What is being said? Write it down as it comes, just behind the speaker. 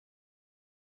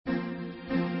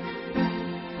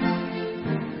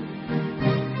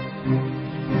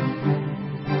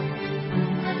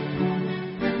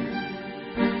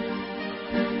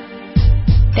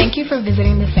for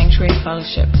visiting the Sanctuary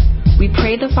Fellowship. We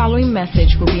pray the following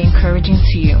message will be encouraging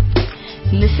to you.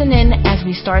 Listen in as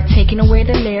we start taking away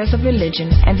the layers of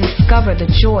religion and discover the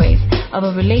joys of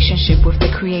a relationship with the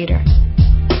Creator.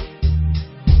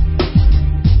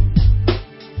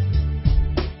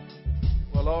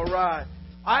 Well, all right.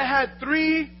 I had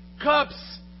 3 cups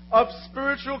of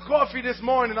spiritual coffee this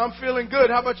morning. I'm feeling good.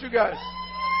 How about you guys?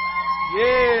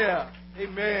 Yeah.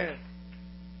 Amen.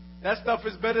 That stuff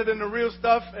is better than the real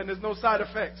stuff, and there's no side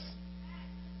effects.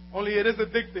 Only it is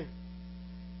addicting.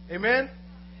 Amen?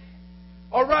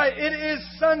 All right, it is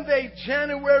Sunday,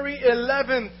 January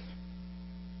 11th.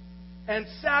 And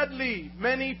sadly,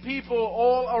 many people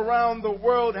all around the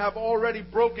world have already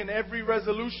broken every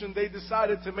resolution they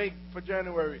decided to make for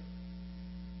January.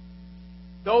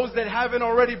 Those that haven't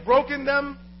already broken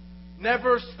them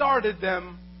never started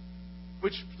them,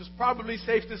 which is probably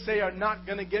safe to say are not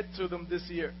going to get to them this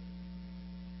year.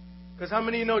 Because how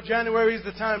many of you know January is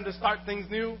the time to start things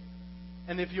new?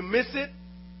 And if you miss it,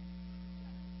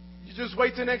 you just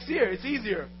wait till next year. It's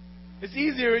easier. It's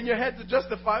easier in your head to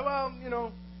justify, well, you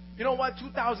know what,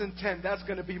 2010, that's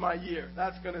going to be my year.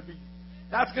 That's going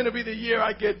to be the year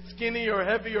I get skinny or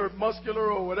heavy or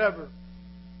muscular or whatever.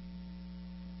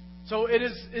 So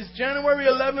it's January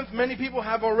 11th. Many people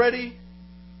have already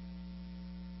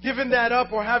given that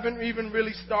up or haven't even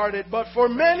really started. But for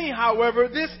many, however,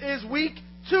 this is week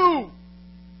 2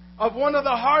 of one of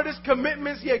the hardest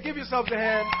commitments. Yeah, give yourself a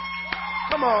hand.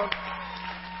 Come on.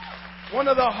 One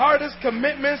of the hardest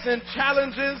commitments and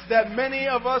challenges that many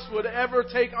of us would ever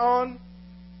take on.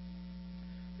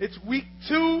 It's week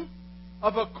 2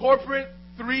 of a corporate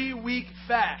 3-week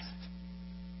fast.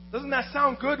 Doesn't that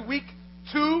sound good? Week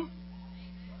 2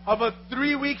 of a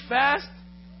 3-week fast?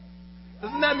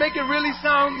 Doesn't that make it really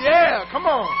sound, yeah, come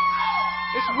on.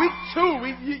 It's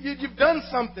week 2. You've done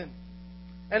something.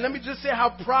 And let me just say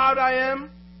how proud I am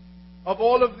of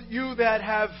all of you that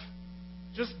have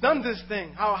just done this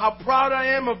thing. How proud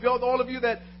I am of all of you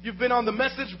that you've been on the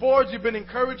message boards. You've been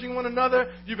encouraging one another.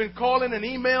 You've been calling and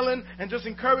emailing and just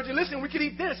encouraging. Listen, we could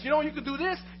eat this. You could do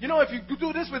this. If you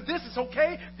do this with this, it's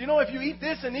okay. If you eat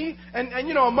this and eat. And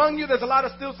among you, there's a lot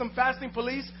of still some fasting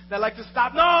police that like to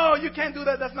stop. No, you can't do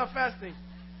that. That's not fasting.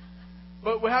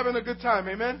 But we're having a good time.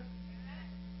 Amen?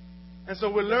 And so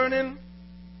we're learning.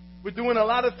 We're doing a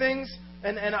lot of things,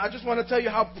 and I just want to tell you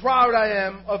how proud I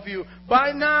am of you.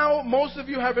 By now, most of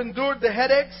you have endured the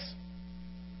headaches,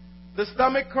 the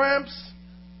stomach cramps,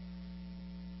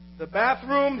 the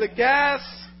bathroom, the gas,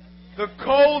 the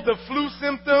cold, the flu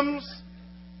symptoms,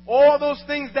 all those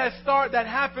things that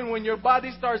happen when your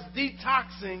body starts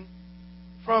detoxing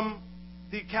from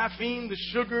the caffeine, the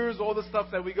sugars, all the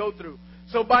stuff that we go through.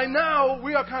 So by now,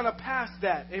 we are kind of past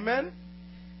that. Amen?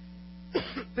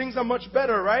 Things are much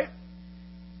better, right?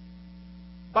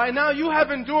 By now, you have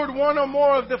endured one or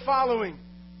more of the following.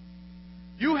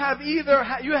 You have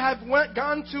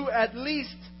gone to at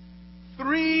least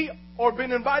 3 or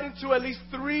been invited to at least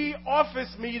 3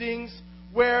 office meetings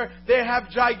where they have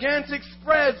gigantic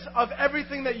spreads of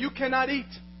everything that you cannot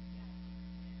eat.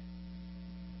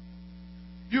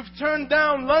 You've turned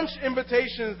down lunch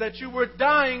invitations that you were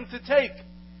dying to take.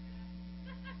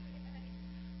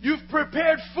 You've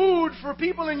prepared food for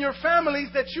people in your families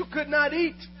that you could not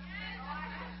eat.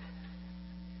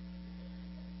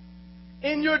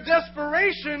 In your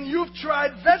desperation, you've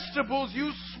tried vegetables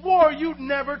you swore you'd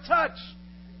never touch.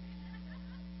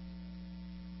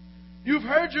 You've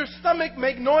heard your stomach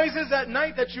make noises at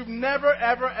night that you've never,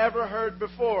 ever, ever heard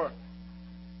before.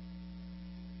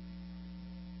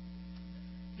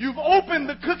 You've opened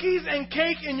the cookies and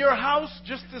cake in your house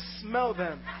just to smell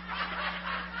them.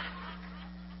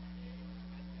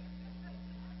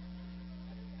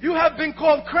 You have been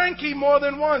called cranky more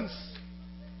than once.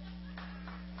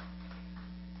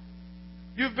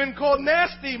 You've been called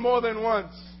nasty more than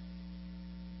once.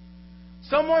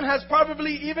 Someone has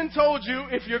probably even told you,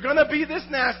 if you're going to be this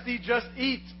nasty, just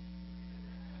eat.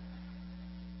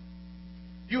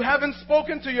 You haven't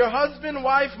spoken to your husband,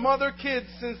 wife, mother, kids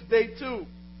since day 2.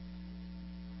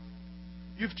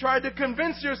 You've tried to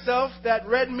convince yourself that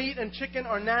red meat and chicken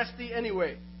are nasty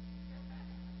anyway.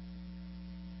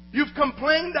 You've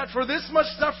complained that for this much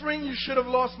suffering, you should have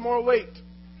lost more weight.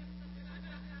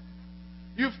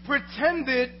 You've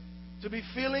pretended to be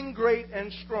feeling great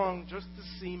and strong just to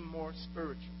seem more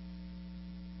spiritual.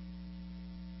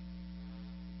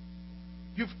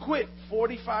 You've quit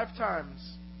 45 times,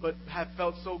 but have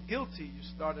felt so guilty you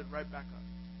started right back up.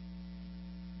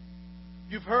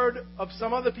 You've heard of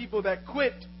some other people that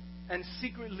quit and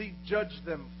secretly judged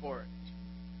them for it.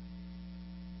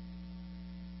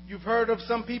 You've heard of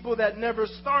some people that never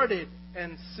started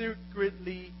and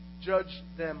secretly judge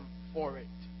them for it.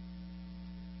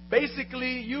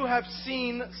 Basically, you have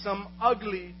seen some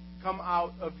ugly come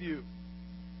out of you.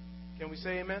 Can we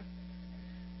say amen?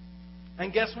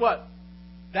 And guess what?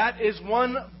 That is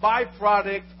one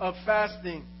byproduct of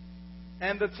fasting.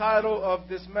 And the title of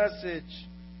this message,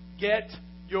 Get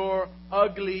Your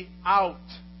Ugly Out.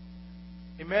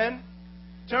 Amen?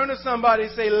 Turn to somebody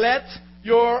and say, let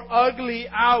your ugly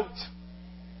out.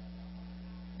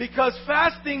 Because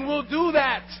fasting will do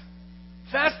that.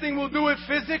 Fasting will do it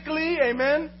physically.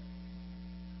 Amen?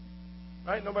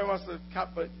 Right? Nobody wants to cut,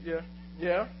 but yeah.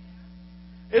 Yeah.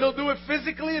 It'll do it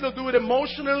physically. It'll do it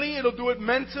emotionally. It'll do it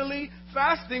mentally.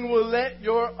 Fasting will let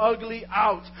your ugly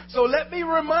out. So let me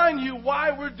remind you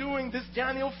why we're doing this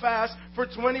Daniel fast for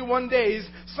 21 days.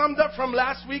 Summed up from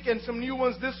last week and some new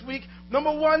ones this week.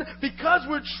 Number one, because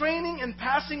we're training and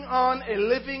passing on a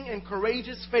living and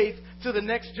courageous faith to the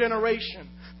next generation.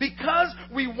 Because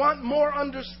we want more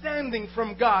understanding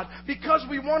from God. Because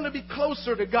we want to be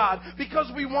closer to God.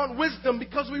 Because we want wisdom.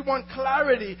 Because we want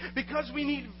clarity. Because we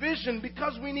need vision.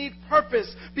 Because we need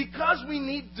purpose. Because we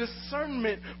need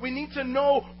discernment. We need to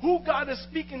know who God is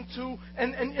speaking to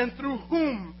and through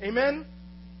whom. Amen?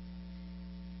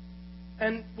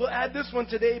 And we'll add this one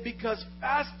today because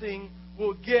fasting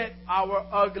will get our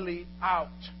ugly out.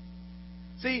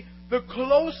 See, the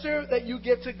closer that you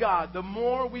get to God, the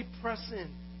more we press in.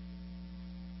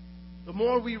 The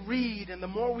more we read and the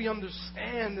more we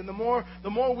understand and the more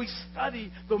we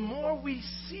study, the more we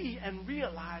see and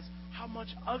realize how much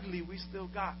ugly we still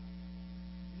got.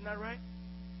 Isn't that right?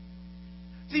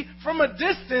 See, from a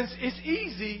distance, it's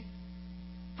easy.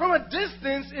 From a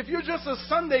distance, if you're just a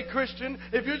Sunday Christian,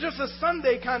 if you're just a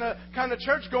Sunday kind of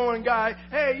church-going guy,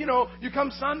 hey, you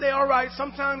come Sunday, all right,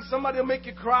 sometimes somebody will make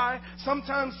you cry.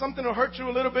 Sometimes something will hurt you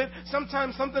a little bit.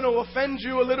 Sometimes something will offend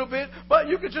you a little bit. But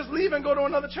you could just leave and go to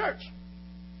another church.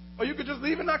 Or you could just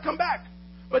leave and not come back.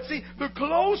 But see, the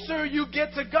closer you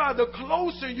get to God, the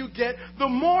closer you get, the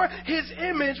more His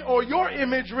image or your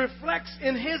image reflects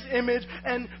in His image.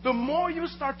 And the more you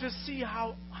start to see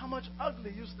how much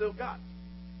ugly you still got.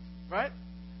 Right?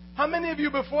 How many of you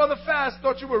before the fast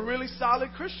thought you were really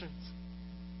solid Christians?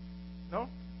 No?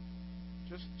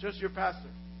 Just your pastor.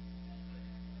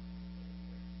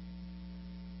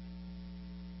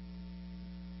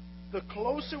 The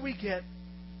closer we get,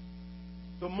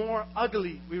 the more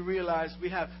ugly we realize we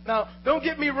have. Now, don't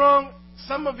get me wrong.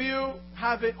 Some of you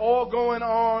have it all going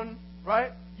on,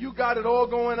 right? You got it all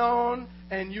going on,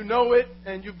 and you know it,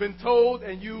 and you've been told,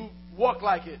 and you walk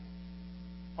like it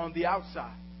on the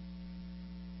outside.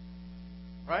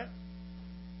 Right?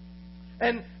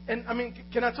 And I mean,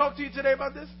 can I talk to you today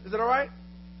about this? Is it all right?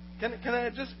 Can I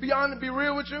just be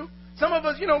real with you? Some of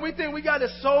us, we think we got it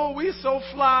we're so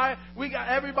fly.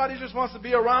 Everybody just wants to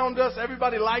be around us.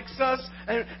 Everybody likes us.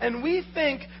 And we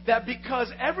think that because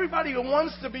everybody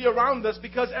wants to be around us,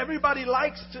 because everybody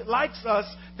likes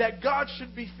us, that God should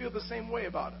feel the same way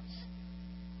about us.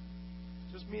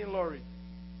 Just me and Lori.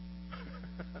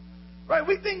 Right?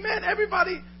 We think, man,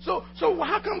 everybody. So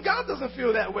how come God doesn't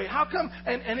feel that way? How come?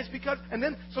 And it's because, and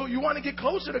then, so you want to get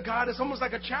closer to God. It's almost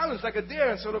like a challenge, like a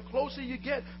dare. And so the closer you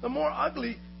get, the more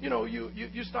ugly,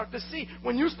 you start to see.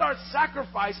 When you start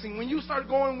sacrificing, when you start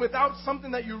going without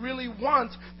something that you really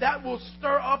want, that will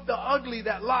stir up the ugly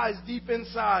that lies deep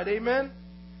inside. Amen?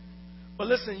 But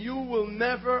listen, you will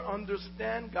never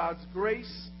understand God's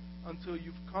grace until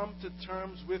you've come to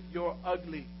terms with your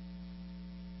ugly.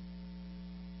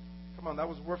 Come on, that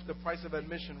was worth the price of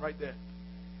admission right there.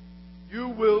 You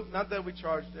will, not that we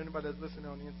charge anybody that's listening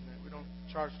on the internet. We don't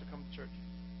charge to come to church.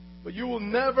 But you will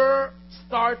never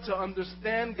start to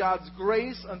understand God's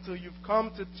grace until you've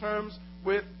come to terms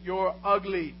with your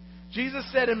ugly. Jesus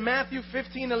said in Matthew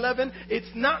 15:11, it's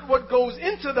not what goes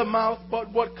into the mouth,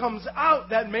 but what comes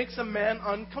out that makes a man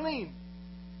unclean.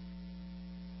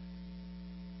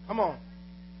 Come on.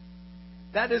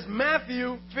 That is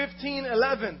Matthew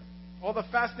 15:11. All the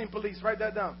fasting police, write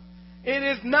that down. It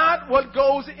is not what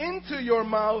goes into your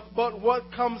mouth, but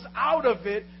what comes out of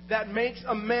it that makes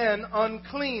a man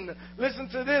unclean. Listen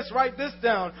to this, write this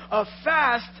down. A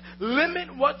fast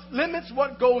limits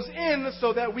what goes in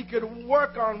so that we could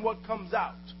work on what comes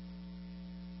out.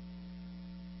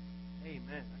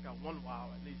 Amen. I got one wow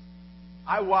at least.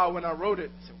 I wow when I wrote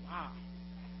it. I said, wow,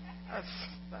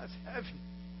 that's heavy.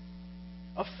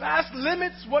 A fast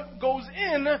limits what goes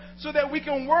in so that we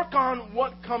can work on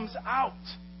what comes out.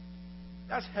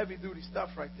 That's heavy-duty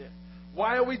stuff right there.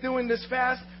 Why are we doing this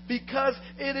fast? Because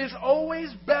it is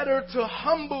always better to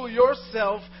humble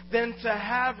yourself than to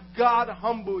have God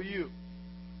humble you.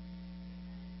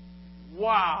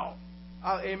 Wow.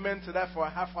 I'll amen to that for a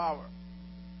half hour.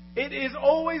 It is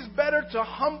always better to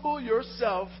humble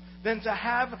yourself than to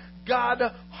have God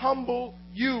humble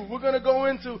you.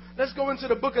 Let's go into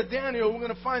the book of Daniel. We're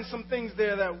going to find some things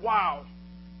there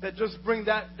that just bring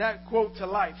that quote to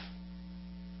life.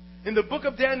 In the book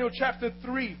of Daniel, chapter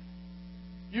 3,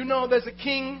 you know there's a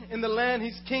king in the land.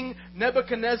 He's King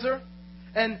Nebuchadnezzar.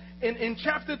 And in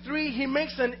chapter 3, he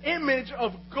makes an image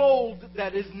of gold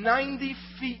that is 90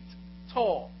 feet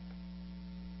tall.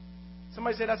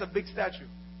 Somebody say that's a big statue.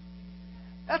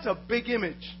 That's a big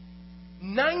image.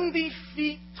 90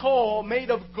 feet tall, made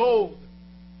of gold.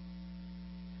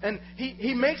 And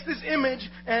he makes this image,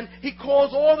 and he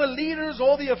calls all the leaders,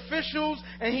 all the officials,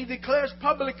 and he declares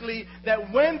publicly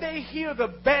that when they hear the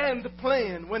band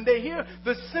playing, when they hear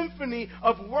the symphony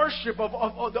of worship,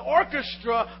 of the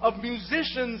orchestra of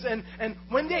musicians, and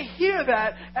when they hear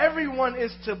that, everyone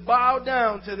is to bow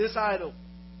down to this idol.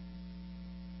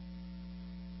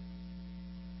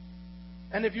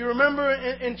 And if you remember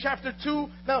in chapter 2,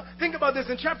 now think about this.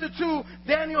 In chapter 2,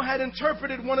 Daniel had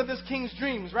interpreted one of this king's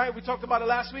dreams, right? We talked about it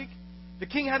last week. The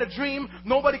king had a dream.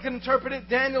 Nobody could interpret it.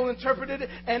 Daniel interpreted it.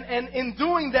 And in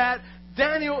doing that,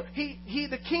 Daniel,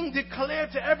 the king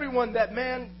declared to everyone that,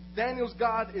 man, Daniel's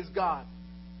God is God.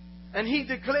 And he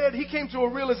came to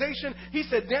a realization. He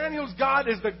said, Daniel's God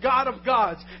is the God of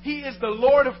gods. He is the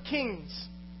Lord of kings.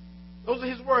 Those are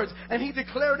his words. And he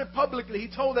declared it publicly. He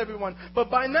told everyone. But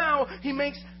now he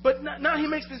makes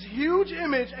this huge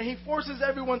image, and he forces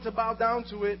everyone to bow down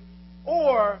to it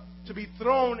or to be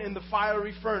thrown in the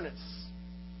fiery furnace.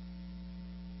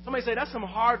 Somebody say, that's some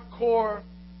hardcore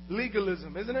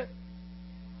legalism, isn't it?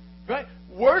 Right?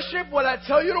 Worship what I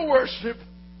tell you to worship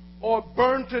or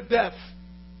burn to death.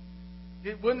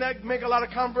 Wouldn't that make a lot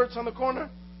of converts on the corner?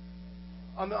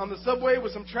 On the subway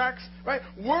with some tracks, right?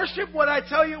 Worship what I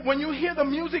tell you. When you hear the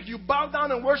music, you bow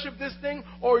down and worship this thing,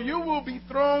 or you will be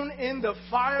thrown in the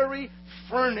fiery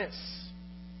furnace.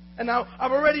 And now,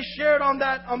 I've already shared on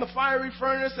the fiery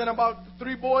furnace and about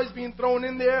 3 boys being thrown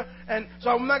in there. And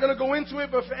so I'm not going to go into it,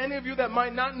 but for any of you that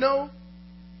might not know,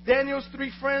 Daniel's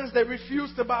 3 friends, they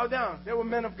refused to bow down. They were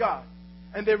men of God.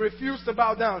 And they refused to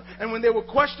bow down. And when they were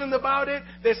questioned about it,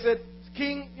 they said,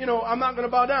 King, I'm not going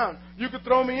to bow down. You could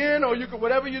throw me in, or you could,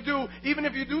 whatever you do. Even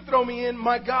if you do throw me in,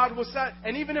 my God will sat.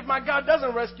 And even if my God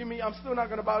doesn't rescue me, I'm still not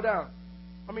going to bow down.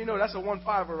 I mean, that's a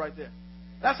 1-5er right there.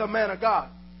 That's a man of God,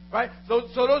 right? So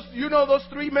those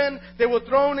 3 men, they were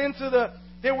thrown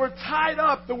they were tied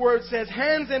up. The word says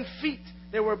hands and feet.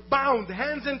 They were bound,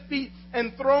 hands and feet,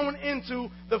 and thrown into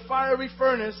the fiery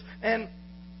furnace. And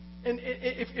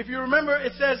if you remember,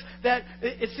 it says that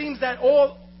it seems that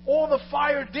all the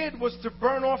fire did was to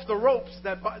burn off the ropes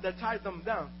that tied them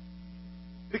down.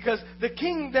 Because the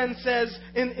king then says,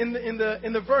 in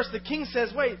the verse, the king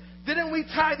says, wait, didn't we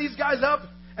tie these guys up?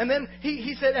 And then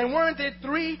he said, and weren't there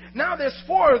 3? Now there's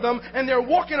 4 of them, and they're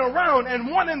walking around, and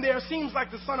one in there seems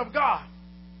like the Son of God.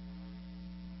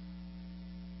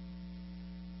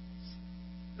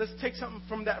 Let's take something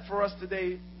from that for us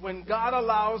today. When God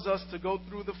allows us to go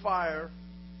through the fire,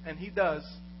 and He does,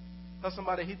 tell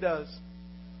somebody He does.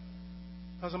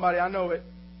 Tell somebody, I know it.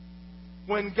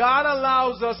 When God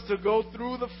allows us to go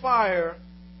through the fire,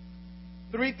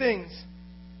 3 things.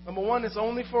 Number 1, it's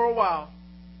only for a while.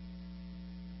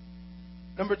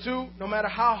 Number 2, no matter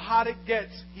how hot it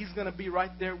gets, He's going to be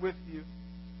right there with you.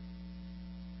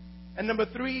 And number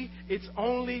 3, it's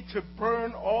only to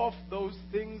burn off those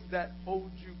things that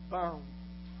hold you bound.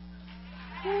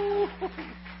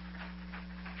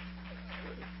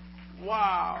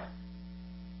 Wow.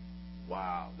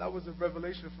 Wow, that was a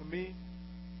revelation for me.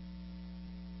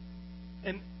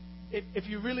 And if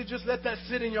you really just let that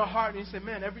sit in your heart and you say,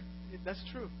 man, that's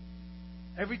true.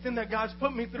 Everything that God's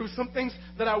put me through, some things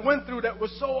that I went through that was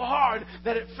so hard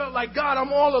that it felt like, God,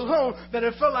 I'm all alone. That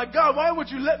it felt like, God, why would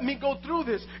you let me go through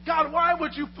this? God, why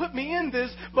would you put me in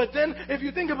this? But then if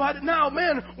you think about it now,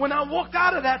 man, when I walked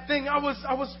out of that thing, I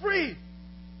was free.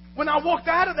 When I walked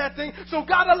out of that thing. So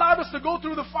God allowed us to go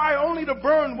through the fire only to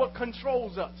burn what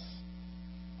controls us.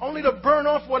 Only to burn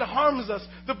off what harms us.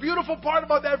 The beautiful part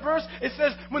about that verse, it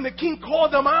says when the king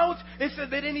called them out, it said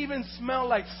they didn't even smell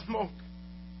like smoke.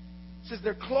 It says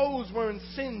their clothes weren't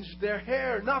singed, their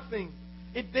hair, nothing.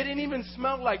 They didn't even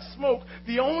smell like smoke.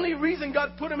 The only reason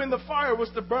God put them in the fire was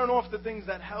to burn off the things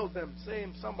that held them.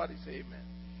 Somebody say amen.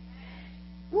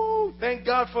 Woo! Thank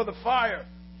God for the fire.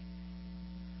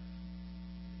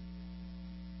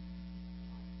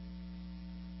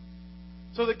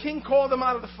 So the king called them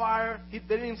out of the fire. They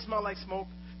didn't even smell like smoke.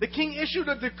 The king issued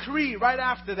a decree right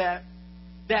after that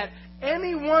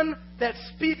anyone that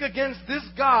speak against this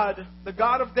God, the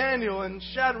God of Daniel and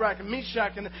Shadrach and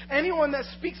Meshach, and anyone that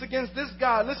speaks against this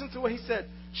God, listen to what he said.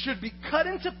 should be cut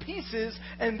into pieces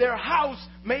and their house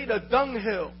made a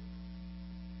dunghill.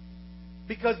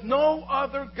 Because no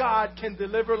other God can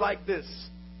deliver like this.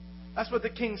 That's what the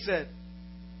king said.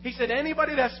 He said,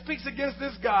 anybody that speaks against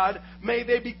this God, may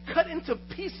they be cut into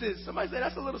pieces. Somebody said,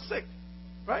 that's a little sick,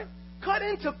 right? Cut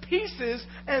into pieces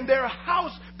and their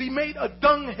house be made a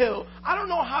dunghill. I don't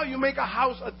know how you make a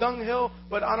house a dunghill,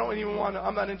 but I don't even want to,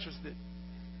 I'm not interested.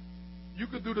 You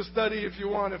could do the study if you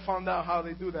want and find out how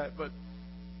they do that, but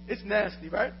it's nasty,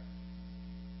 right?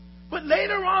 But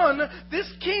later on, this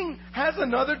king has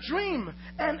another dream.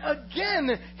 And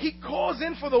again, he calls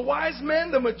in for the wise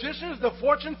men, the magicians, the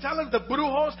fortune tellers, the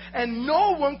brujos, and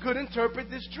no one could interpret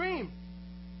this dream.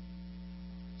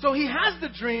 So he has the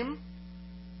dream.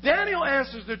 Daniel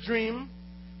answers the dream.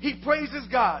 He praises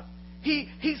God. He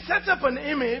sets up an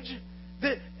image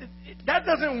that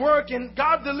doesn't work, and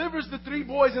God delivers the 3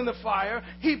 boys in the fire.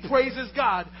 He praises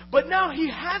God. But now he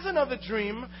has another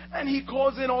dream, and he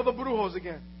calls in all the brujos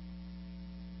again.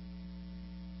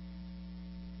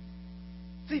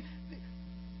 See,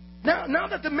 now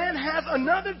that the man has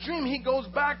another dream, he goes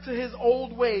back to his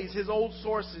old ways, his old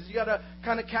sources. You got to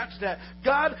kind of catch that.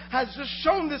 God has just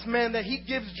shown this man that he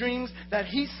gives dreams, that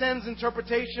he sends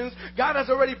interpretations. God has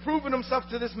already proven himself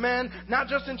to this man, not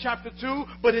just in chapter 2,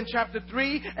 but in chapter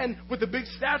 3, and with the big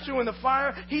statue in the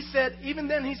fire. He said, even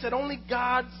then he said, only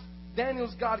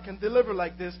Daniel's God can deliver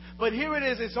like this. But here it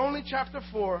is, it's only chapter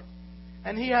 4,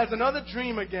 and he has another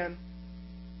dream again.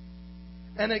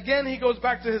 And again, he goes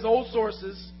back to his old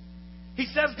sources. He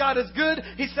says God is good.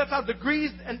 He sets out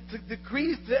decrees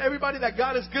to everybody that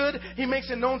God is good. He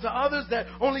makes it known to others that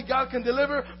only God can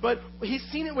deliver. But he's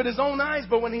seen it with his own eyes.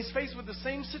 But when he's faced with the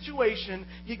same situation,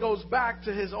 he goes back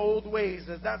to his old ways.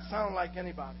 Does that sound like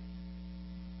anybody?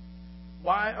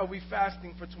 Why are we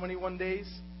fasting for 21 days?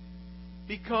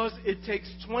 Because it takes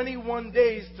 21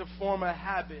 days to form a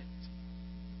habit.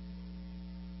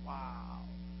 Wow.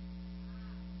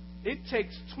 It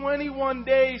takes 21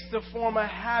 days to form a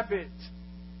habit.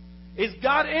 Is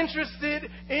God interested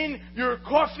in your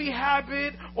coffee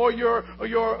habit or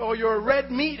your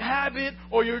red meat habit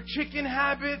or your chicken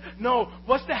habit? No.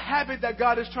 What's the habit that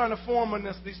God is trying to form on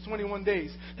us these 21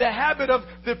 days? The habit of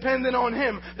depending on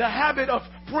Him. The habit of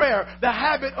prayer. The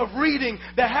habit of reading.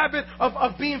 The habit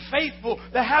of being faithful.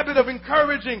 The habit of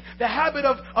encouraging. The habit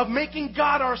of making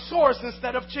God our source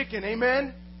instead of chicken.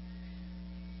 Amen?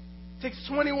 It takes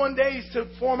 21 days to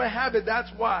form a habit.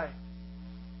 That's why.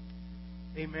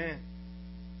 Amen.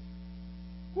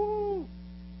 Woo.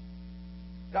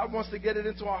 God wants to get it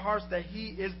into our hearts that He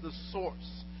is the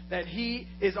source. That He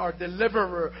is our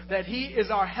deliverer. That He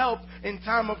is our help in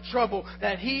time of trouble.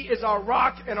 That He is our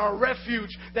rock and our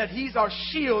refuge. That He's our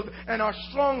shield and our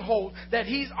stronghold. That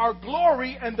He's our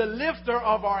glory and the lifter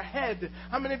of our head.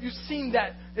 How many of you seen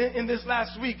that in this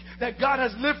last week? That God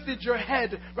has lifted your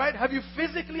head, right? Have you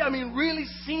physically, really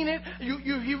seen it?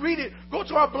 You read it. Go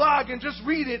to our blog and just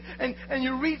read it. And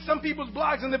you read some people's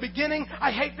blogs in the beginning.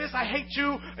 I hate this. I hate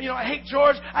you. I hate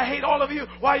George. I hate all of you.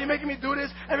 Why are you making me do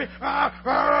this?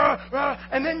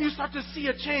 And then you start to see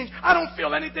a change. I don't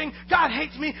feel anything. God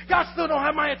hates me. God still don't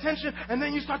have my attention. And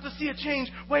then you start to see a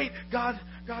change. Wait, God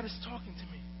is talking to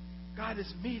me. God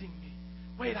is meeting me.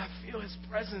 Wait, I feel His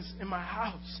presence in my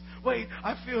house. Wait,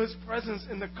 I feel His presence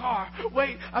in the car.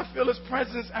 Wait, I feel His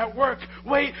presence at work.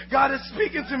 Wait, God is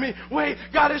speaking to me. Wait,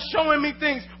 God is showing me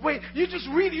things. Wait, you just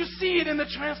read, you see it in the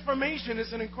transformation.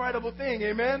 It's an incredible thing.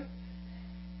 Amen?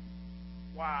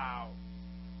 Wow.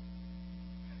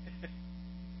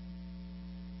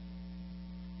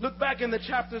 Look back in the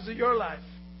chapters of your life.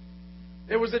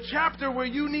 There was a chapter where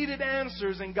you needed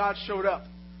answers and God showed up.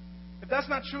 If that's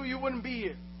not true, you wouldn't be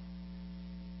here.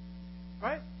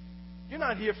 Right? You're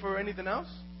not here for anything else.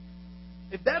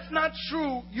 If that's not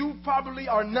true, you probably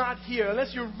are not here.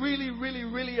 Unless you're really, really,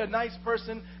 really a nice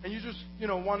person and you just,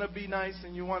 want to be nice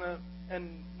and you want to, and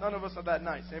none of us are that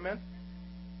nice. Amen?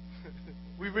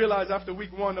 We realize after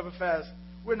week 1 of a fast,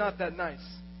 we're not that nice.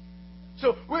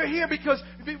 So we're here because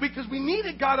we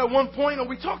needed God at one point, or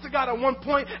we talked to God at one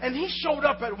point, and He showed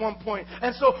up at one point.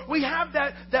 And so we have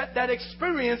that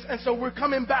experience, and so we're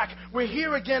coming back. We're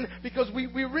here again because we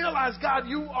realize, God,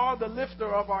 You are the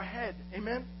lifter of our head.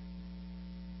 Amen?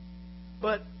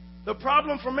 But the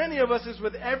problem for many of us is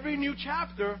with every new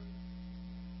chapter,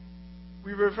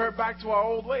 we revert back to our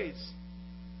old ways.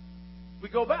 We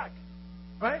go back.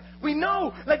 Right? We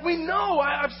know.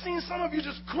 I've seen some of you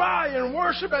just cry and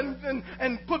worship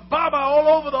and put Baba all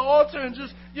over the altar and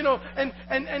just,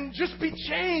 and just be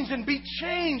changed.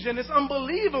 And it's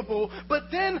unbelievable. But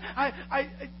then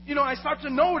I start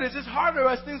to notice it's harder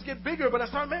as things get bigger. But I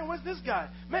start, man, where's this guy?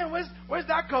 Man, where's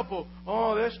that couple?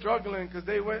 Oh, they're struggling because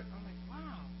they went. I'm like,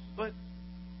 wow. But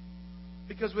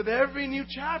because with every new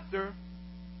chapter,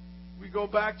 we go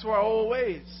back to our old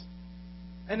ways.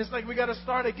 And it's like we got to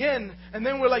start again. And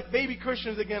then we're like baby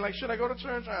Christians again. Like, should I go to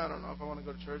church? I don't know if I want to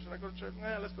go to church. Should I go to church?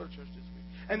 Let's go to church this week.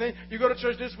 And then you go to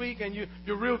church this week and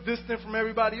you're real distant from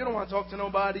everybody. You don't want to talk to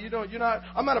nobody.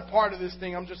 I'm not a part of this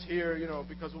thing. I'm just here,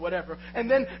 because of whatever.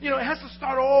 And then, it has to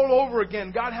start all over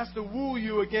again. God has to woo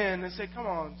you again and say, come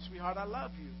on, sweetheart, I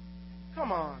love you.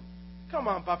 Come on. Come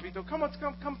on, Papito. Come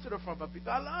to the front, Papito.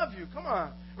 I love you. Come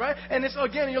on. Right? And it's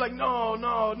again, you're like, no,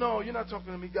 you're not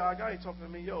talking to me, God. God ain't talking to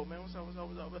me. Yo, man, what's up?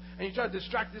 And you try to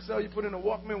distract yourself. You put in a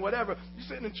Walkman, whatever. You're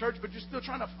sitting in church, but you're still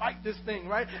trying to fight this thing,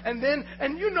 right? And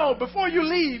before you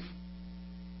leave,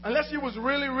 unless you was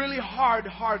really, really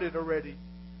hard-hearted already,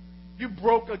 you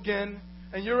broke again.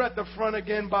 And you're at the front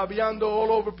again, babiando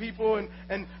all over people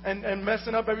and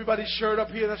messing up everybody's shirt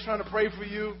up here that's trying to pray for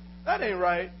you. That ain't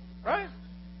right. Right?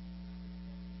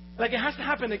 Like, it has to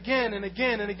happen again and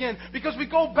again and again because we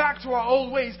go back to our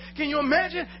old ways. Can you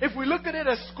imagine if we look at it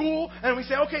as school and we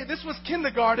say, okay, this was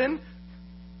kindergarten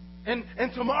and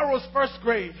tomorrow's first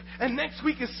grade and next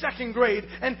week is second grade.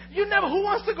 And who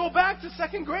wants to go back to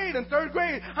second grade and third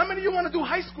grade? How many of you want to do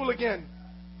high school again?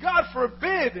 God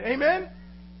forbid. Amen?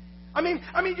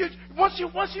 Once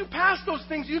you pass those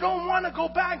things, you don't want to go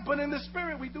back. But in the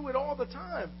Spirit, we do it all the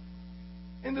time.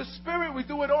 In the Spirit, we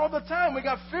do it all the time. We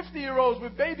got 50-year-olds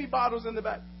with baby bottles in the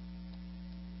back.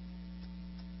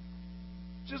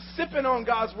 Just sipping on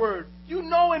God's Word. You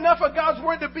know enough of God's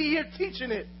Word to be here teaching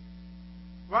it.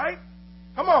 Right?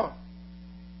 Come on.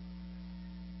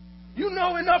 You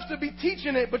know enough to be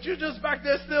teaching it, but you're just back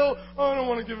there still, I don't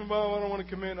want to give him up, I don't want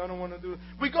to commit, I don't want to do it.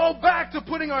 We go back to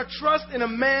putting our trust in a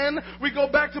man. We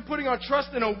go back to putting our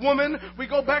trust in a woman. We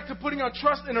go back to putting our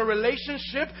trust in a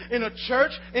relationship, in a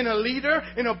church, in a leader,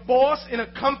 in a boss, in a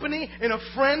company, in a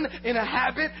friend, in a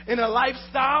habit, in a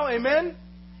lifestyle. Amen?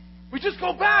 We just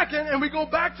go back and we go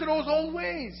back to those old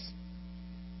ways.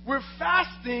 We're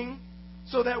fasting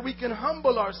so that we can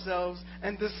humble ourselves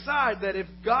and decide that if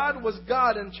God was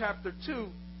God in chapter 2,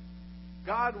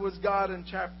 God was God in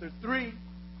chapter 3,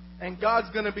 and God's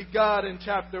going to be God in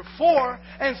chapter 4.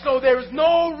 And so there's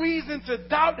no reason to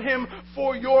doubt Him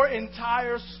for your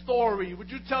entire story. Would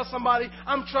you tell somebody,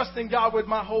 I'm trusting God with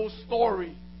my whole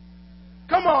story?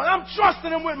 Come on, I'm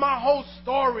trusting Him with my whole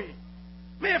story.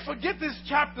 Man, forget this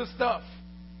chapter stuff.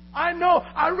 I know,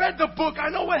 I read the book. I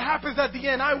know what happens at the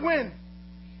end. I win.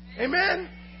 Amen?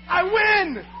 I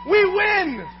win. We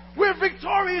win. We're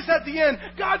victorious at the end.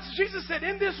 Jesus said,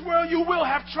 in this world you will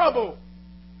have trouble.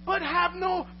 But have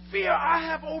no fear. I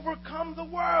have overcome the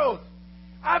world.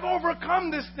 I've overcome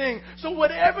this thing. So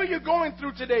whatever you're going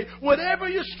through today, whatever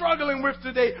you're struggling with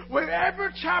today,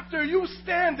 wherever chapter you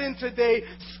stand in today,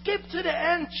 skip to the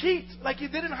end, cheat like you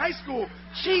did in high school.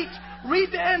 Cheat. Read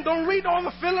the end. Don't read all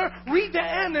the filler. Read the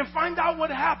end and find out what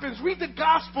happens. Read the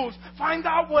Gospels. Find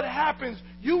out what happens.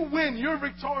 You win. You're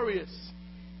victorious.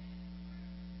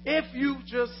 If you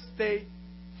just stay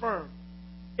firm.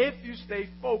 If you stay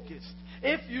focused.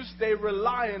 If you stay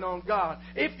relying on God.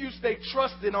 If you stay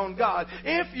trusting on God.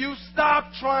 If you stop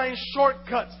trying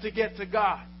shortcuts to get to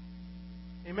God.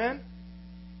 Amen?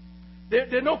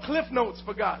 There are no cliff notes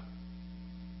for God.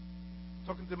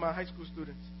 Talking to my high school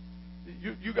students.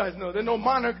 You guys know. There are no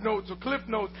monarch notes or cliff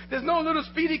notes. There's no little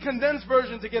speedy condensed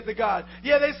version to get to God.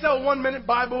 Yeah, they sell 1-minute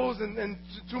Bibles and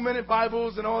 2-minute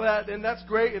Bibles and all that, and that's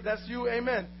great. If that's you,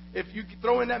 amen. If you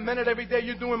throw in that minute every day,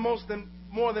 you're doing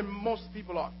more than most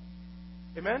people are.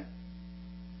 Amen?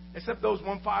 Except those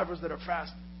 1-5ers that are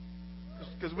fast.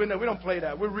 Because we don't play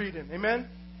that. We're reading. Amen?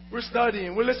 We're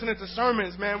studying. We're listening to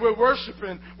sermons, man. We're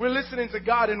worshiping. We're listening to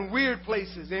God in weird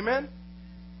places. Amen?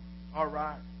 All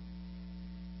right.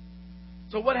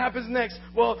 So what happens next?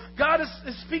 Well, God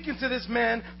is speaking to this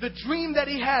man. The dream that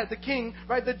he had, the king,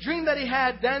 right? The dream that he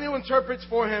had, Daniel interprets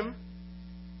for him.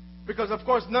 Because, of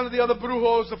course, none of the other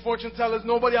brujos, the fortune tellers,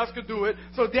 nobody else could do it.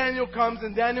 So Daniel comes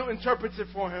and Daniel interprets it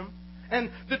for him. And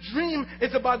the dream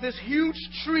is about this huge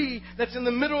tree that's in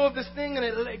the middle of this thing and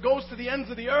it goes to the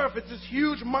ends of the earth. It's this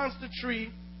huge monster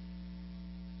tree.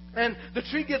 And the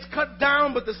tree gets cut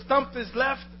down, but the stump is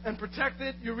left and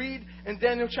protected. You read in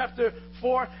Daniel chapter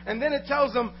 4. And then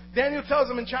Daniel tells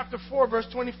him in chapter 4, verse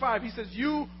 25. He says,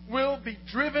 you will be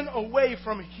driven away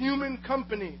from human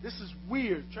company. This is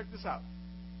weird. Check this out.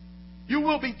 You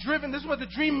will be driven. This is what the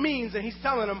dream means. And he's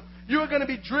telling them, you are going to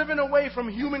be driven away from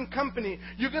human company.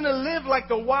 You're going to live like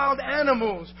the wild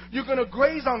animals. You're going to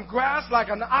graze on grass like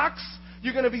an ox.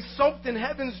 You're going to be soaked in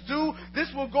heaven's dew. This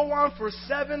will go on for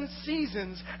 7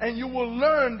 seasons. And you will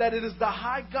learn that it is the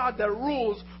high God that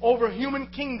rules over human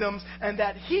kingdoms and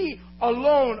that He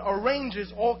alone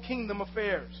arranges all kingdom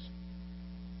affairs.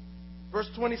 Verse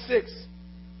 26.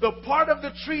 The part of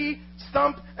the tree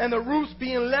stump and the roots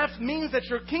being left means that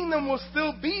your kingdom will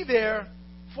still be there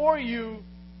for you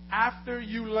after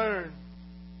you learn.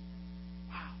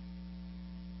 Wow.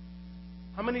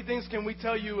 How many things can we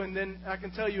tell you and then I can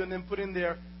tell you and then put in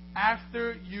there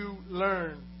after you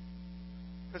learn?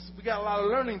 Because we got a lot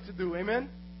of learning to do. Amen?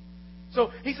 So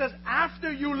he says,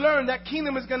 after you learn that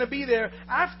kingdom is going to be there,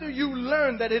 after you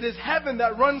learn that it is heaven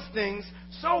that runs things,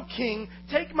 so King,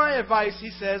 take my advice, he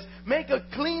says, make a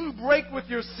clean break with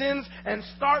your sins and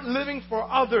start living for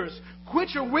others. Quit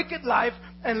your wicked life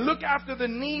and look after the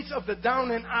needs of the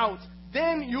down and out.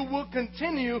 Then you will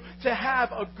continue to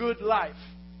have a good life.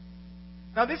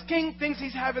 Now this king thinks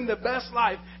he's having the best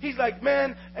life. He's like,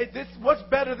 man, who's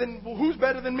better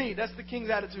than me? That's the king's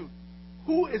attitude.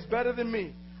 Who is better than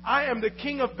me? I am the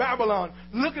king of Babylon.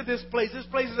 Look at this place. This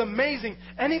place is amazing.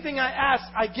 Anything I ask,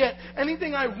 I get.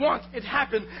 Anything I want, it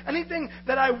happens. Anything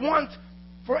that I want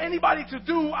for anybody to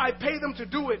do, I pay them to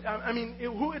do it.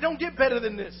 It don't get better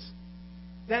than this.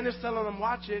 Daniel's telling them,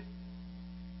 watch it.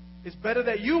 It's better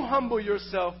that you humble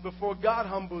yourself before God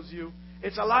humbles you.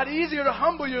 It's a lot easier to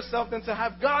humble yourself than to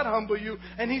have God humble you.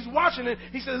 And he's watching it.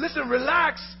 He says, listen,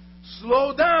 relax.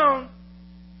 Slow down.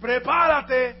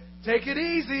 Prepárate. Take it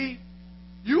easy.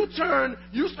 You turn,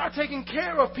 you start taking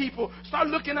care of people. Start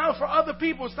looking out for other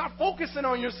people. Stop focusing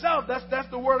on yourself.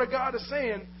 That's the word of God is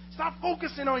saying. Stop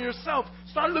focusing on yourself.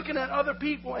 Start looking at other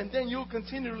people, and then you'll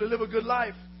continue to live a good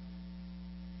life.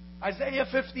 Isaiah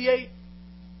 58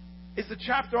 is the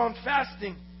chapter on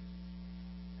fasting.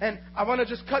 And I want to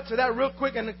just cut to that real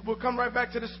quick, and we'll come right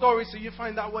back to the story so you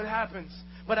find out what happens.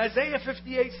 But Isaiah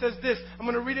 58 says this. I'm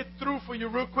going to read it through for you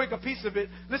real quick, a piece of it.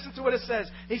 Listen to what it says.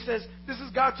 He says, this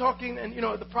is God talking, and,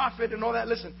 the prophet and all that.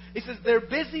 Listen. He says, they're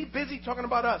busy, talking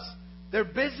about us. They're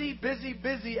busy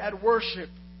at worship.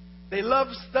 They love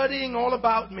studying all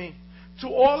about me. To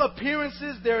all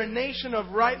appearances, they're a nation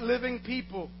of right living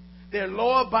people. They're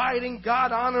law-abiding,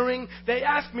 God-honoring. They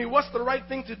ask me what's the right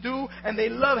thing to do, and they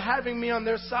love having me on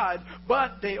their side.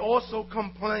 But they also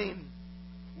complain.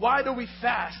 Why do we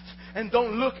fast and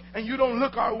you don't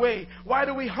look our way? Why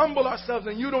do we humble ourselves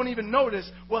and you don't even notice?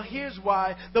 Well, here's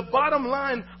why. The bottom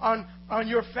line on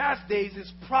your fast days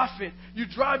is profit. You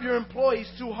drive your employees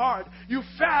too hard. You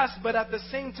fast, but at the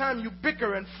same time you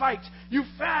bicker and fight. You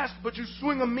fast, but you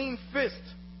swing a mean fist.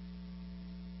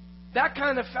 That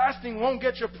kind of fasting won't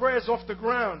get your prayers off the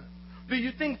ground. Do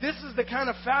you think this is the kind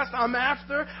of fast I'm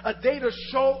after? A day to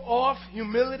show off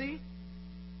humility?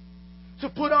 To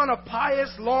put on a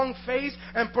pious long face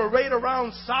and parade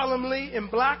around solemnly in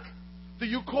black? Do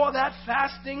you call that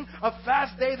fasting? A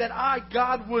fast day that I,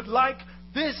 God, would like?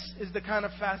 This is the kind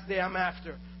of fast day I'm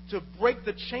after. To break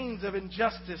the chains of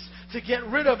injustice. To get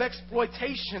rid of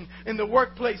exploitation in the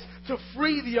workplace. To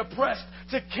free the oppressed.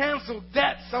 To cancel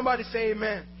debt. Somebody say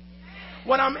amen.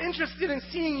 What I'm interested in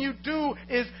seeing you do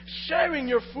is sharing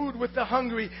your food with the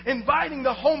hungry, inviting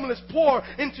the homeless poor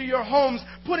into your homes,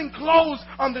 putting clothes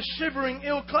on the shivering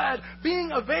ill-clad, being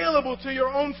available to your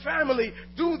own family.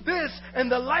 Do this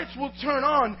and the lights will turn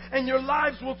on and your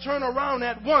lives will turn around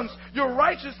at once. Your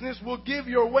righteousness will give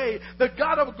your way. The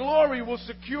God of glory will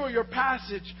secure your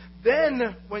passage.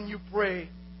 Then when you pray,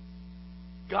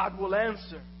 God will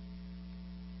answer.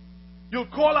 You'll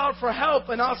call out for help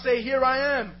and I'll say, here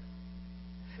I am.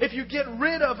 If you get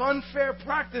rid of unfair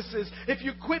practices, if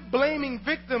you quit blaming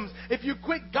victims, if you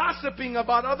quit gossiping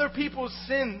about other people's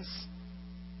sins,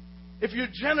 if you're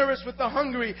generous with the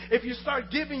hungry, if you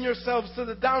start giving yourselves to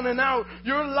the down and out,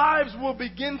 your lives will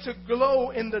begin to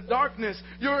glow in the darkness.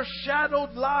 Your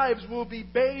shadowed lives will be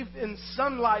bathed in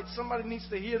sunlight. Somebody needs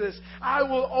to hear this. I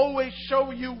will always show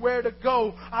you where to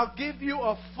go. I'll give you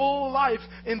a full life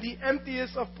in the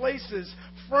emptiest of places.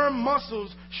 Firm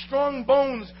muscles, strong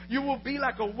bones. You will be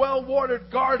like a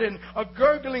well-watered garden, a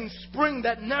gurgling spring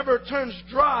that never turns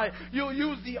dry. You'll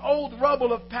use the old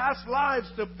rubble of past lives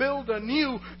to build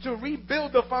anew, to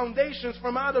rebuild the foundations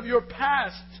from out of your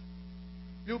past.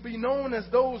 You'll be known as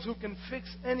those who can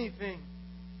fix anything.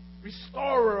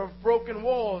 Restorer of broken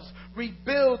walls,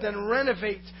 rebuild and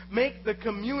renovate, make the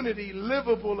community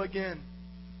livable again.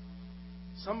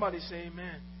 Somebody say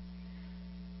amen.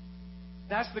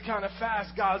 That's the kind of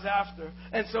fast God's after.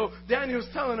 And so Daniel's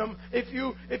telling them, if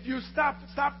you stop,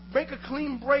 make a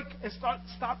clean break and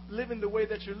stop living the way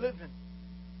that you're living.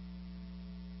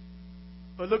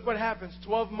 But look what happens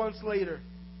 12 months later.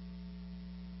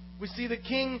 We see the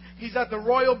king, he's at the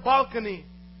royal balcony.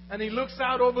 And he looks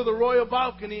out over the royal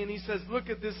balcony and he says, look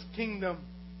at this kingdom.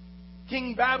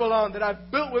 King Babylon that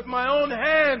I've built with my own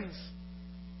hands.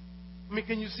 I mean,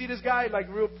 can you see this guy like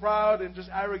real proud and just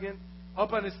arrogant?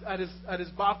 Up at his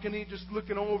balcony, just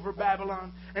looking over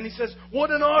Babylon. And he says, what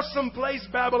an awesome place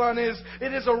Babylon is.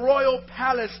 It is a royal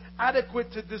palace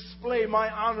adequate to display my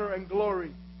honor and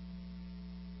glory.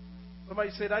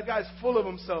 Somebody say, that guy's full of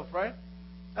himself, right?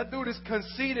 That dude is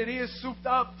conceited. He is souped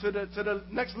up to the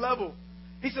next level.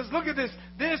 He says, look at this.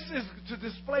 This is to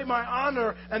display my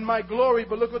honor and my glory.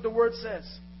 But look what the word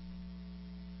says.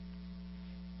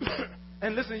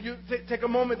 And listen, you take a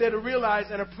moment there to realize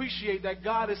and appreciate that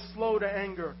God is slow to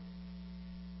anger.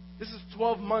 This is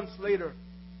 12 months later.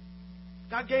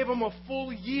 God gave him a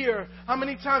full year. How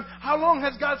many times? How long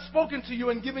has God spoken to you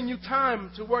and given you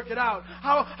time to work it out?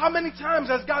 How many times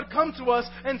has God come to us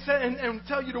and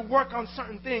tell you to work on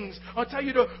certain things, or tell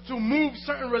you to move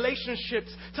certain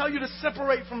relationships, tell you to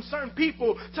separate from certain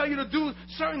people, tell you to do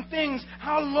certain things?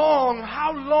 How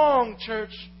long,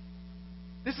 church?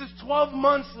 This is 12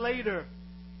 months later.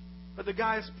 But the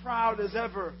guy is proud as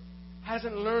ever.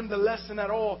 Hasn't learned the lesson at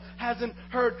all. Hasn't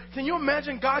heard. Can you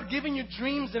imagine God giving you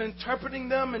dreams and interpreting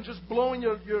them and just blowing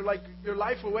your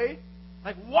life away?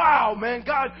 Like, wow, man,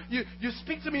 God, you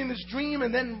speak to me in this dream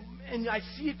and I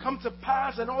see it come to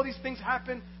pass and all these things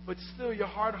happen, but still you're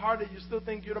hard-hearted. You still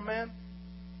think you're the man?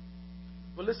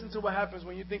 But listen to what happens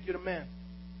when you think you're the man.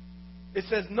 It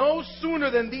says, no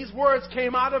sooner than these words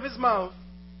came out of his mouth,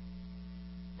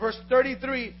 verse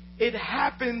 33, it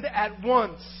happened at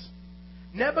once.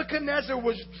 Nebuchadnezzar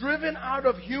was driven out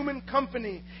of human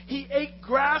company. He ate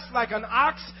grass like an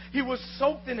ox. He was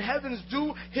soaked in heaven's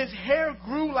dew. His hair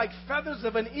grew like feathers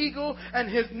of an eagle, and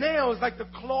his nails like the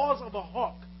claws of a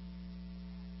hawk.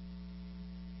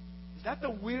 Is that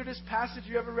the weirdest passage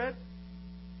you ever read?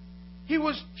 He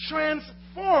was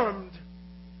transformed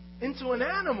into an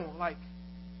animal.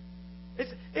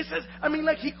 It says,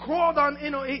 like he crawled on,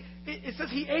 it says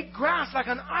he ate grass like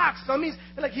an ox. So that means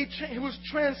like he was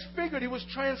transfigured, he was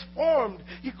transformed.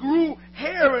 He grew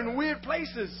hair in weird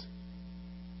places.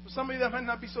 For somebody that might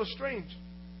not be so strange.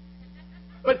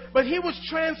 But he was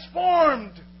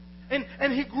transformed.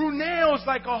 And he grew nails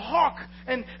like a hawk.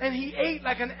 And he ate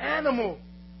like an animal.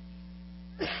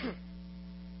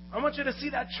 I want you to see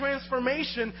that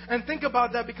transformation and think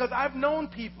about that, because I've known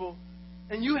people,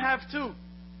 and you have too,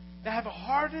 that have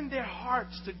hardened their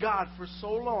hearts to God for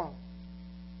so long,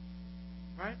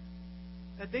 right?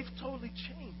 That they've totally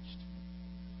changed.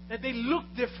 That they look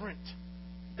different.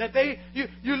 That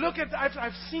you look at,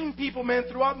 I've seen people, man,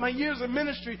 throughout my years of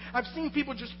ministry, I've seen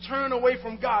people just turn away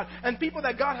from God. And people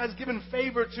that God has given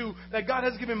favor to, that God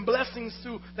has given blessings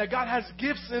to, that God has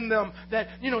gifts in them, that,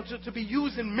 to be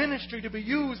used in ministry, to be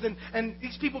used. And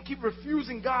these people keep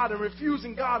refusing God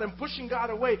and pushing God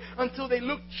away until they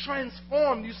look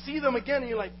transformed. You see them again and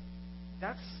you're like,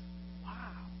 that's,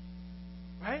 wow.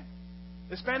 Right?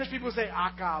 The Spanish people say,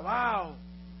 acabao.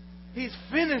 He's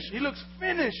finished. He looks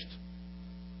finished.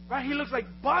 Right? He looks like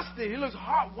busted. He looks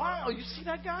hot. Wow, you see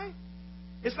that guy?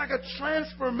 It's like a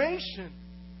transformation.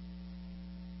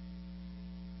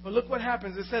 But look what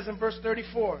happens. It says in verse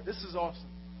 34. This is awesome.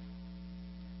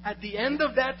 At the end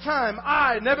of that time,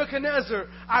 I, Nebuchadnezzar,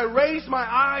 I raised my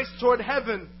eyes toward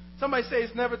heaven. Somebody say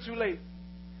it's never too late.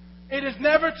 It is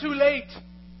never too late.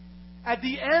 At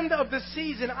the end of the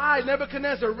season, I,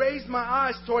 Nebuchadnezzar, raised my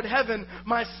eyes toward heaven.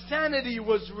 My sanity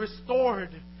was restored.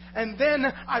 And then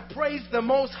I praised the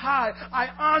Most High. I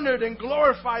honored and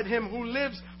glorified Him who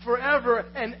lives forever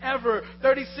and ever.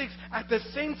 36. At the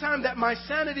same time that my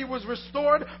sanity was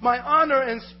restored, my honor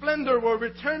and splendor were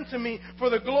returned to me for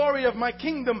the glory of my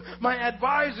kingdom. My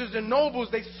advisors and nobles,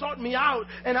 they sought me out,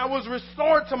 and I was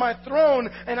restored to my throne,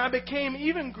 and I became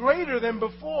even greater than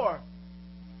before.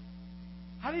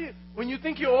 When you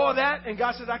think you're all that, and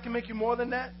God says, I can make you more than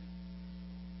that?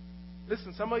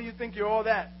 Listen, some of you think you're all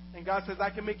that. And God says, I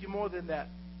can make you more than that.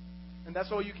 And that's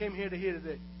all you came here to hear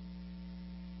today.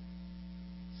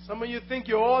 Some of you think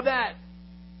you're all that.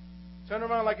 Turn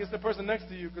around like it's the person next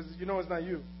to you, because you know it's not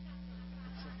you.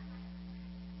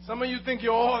 Some of you think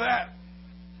you're all that.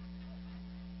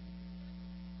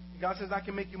 God says, I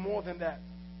can make you more than that.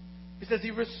 He says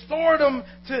He restored them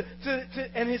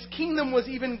and His kingdom was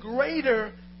even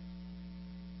greater.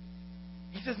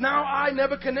 He He says, now I,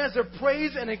 Nebuchadnezzar,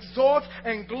 praise and exalt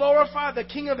and glorify the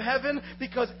King of heaven,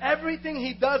 because everything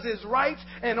he does is right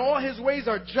and all his ways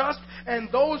are just, and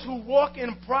those who walk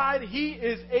in pride he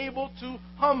is able to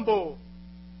humble.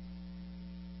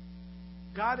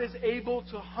 God is able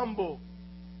to humble.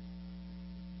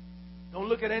 Don't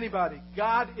look at anybody.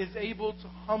 God is able to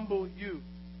humble you.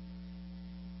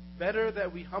 Better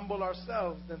that we humble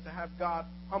ourselves than to have God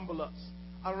humble us.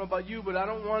 I don't know about you, but I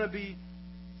don't want to be...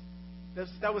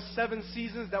 That was 7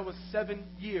 seasons. That was 7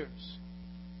 years.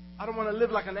 I don't want to live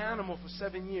like an animal for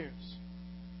 7 years.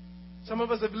 Some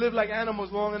of us have lived like animals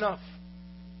long enough.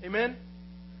 Amen?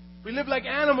 We live like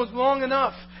animals long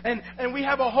enough. And we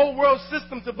have a whole world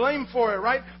system to blame for it,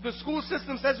 right? The school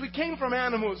system says we came from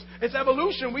animals. It's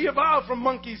evolution. We evolved from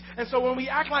monkeys. And so when we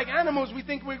act like animals, we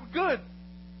think we're good.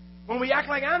 When we act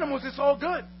like animals, it's all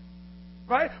good.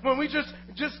 Right? When we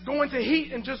just go into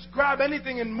heat and just grab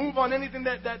anything and move on anything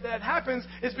that happens,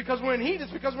 it's because we're in heat.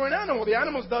 It's because we're an animal. The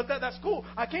animals does that. That's cool.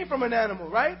 I came from an animal,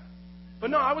 right? But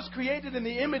no, I was created in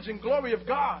the image and glory of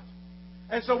God.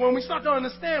 And so when we start to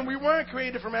understand we weren't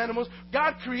created from animals,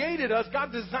 God created us,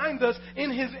 God designed us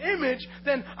in His image,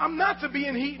 then I'm not to be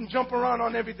in heat and jump around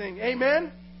on everything.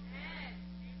 Amen?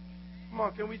 Come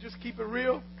on, can we just keep it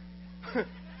real?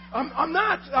 I'm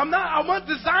not. I'm not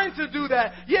designed to do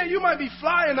that. Yeah, you might be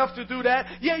fly enough to do that.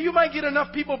 Yeah, you might get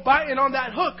enough people biting on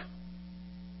that hook.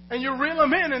 And you reel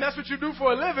them in, and that's what you do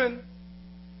for a living.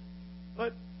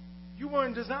 But you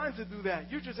weren't designed to do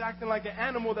that. You're just acting like an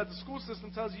animal that the school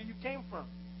system tells you came from.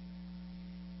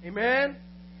 Amen?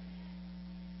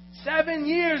 7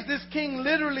 years this king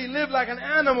literally lived like an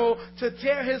animal to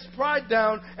tear his pride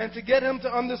down and to get him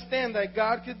to understand that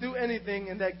God could do anything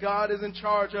and that God is in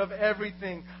charge of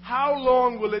everything. How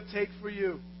long will it take for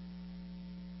you?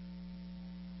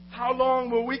 How long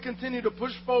will we continue to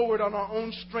push forward on our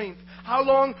own strength? How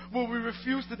long will we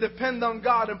refuse to depend on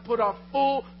God and put our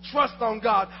full trust on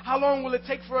God? How long will it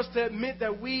take for us to admit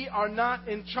that we are not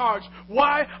in charge?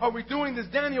 Why are we doing this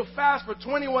Daniel fast for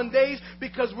 21 days?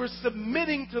 Because we're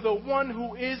submitting to the one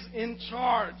who is in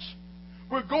charge.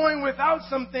 We're going without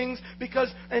some things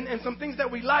because and some things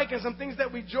that we like and some things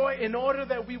that we enjoy in order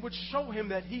that we would show Him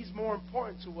that He's more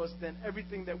important to us than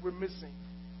everything that we're missing.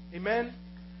 Amen?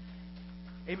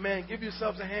 Amen. Give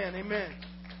yourselves a hand. Amen.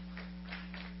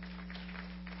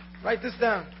 Write this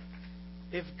down.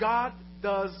 If God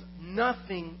does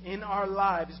nothing in our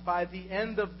lives by the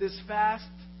end of this fast,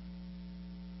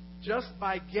 just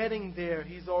by getting there,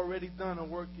 He's already done a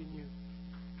work in you.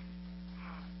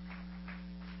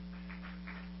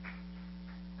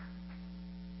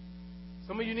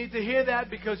 Some of you need to hear that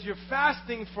because you're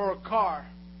fasting for a car,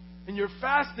 and you're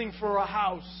fasting for a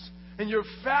house, and you're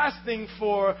fasting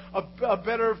for a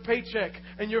better paycheck,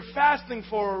 and you're fasting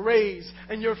for a raise,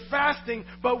 and you're fasting,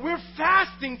 but we're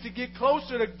fasting to get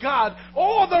closer to God.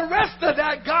 All the rest of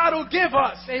that God will give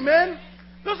us. Amen?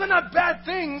 Those are not bad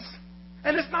things.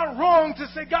 And it's not wrong to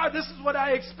say, God, this is what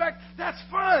I expect. That's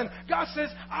fine. God says,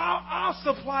 I'll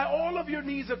supply all of your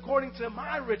needs according to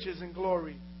my riches and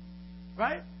glory.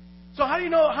 Right? So how do you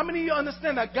know, how many of you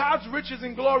understand that God's riches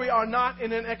and glory are not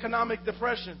in an economic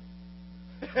depression?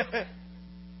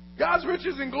 God's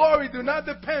riches and glory do not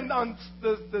depend on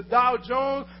the Dow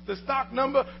Jones, the stock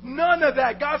number, none of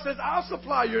that. God says, I'll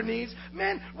supply your needs.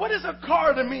 Man, what is a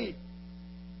car to me?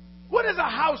 What is a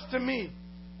house to me?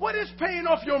 What is paying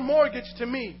off your mortgage to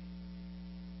me?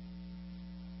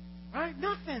 Right?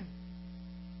 Nothing.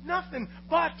 Nothing.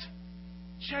 But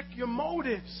check your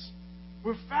motives.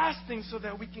 We're fasting so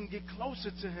that we can get closer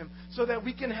to Him, so that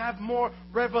we can have more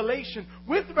revelation.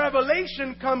 With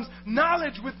revelation comes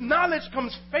knowledge. With knowledge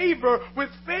comes favor. With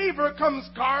favor comes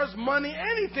cars, money,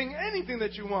 anything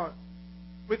that you want.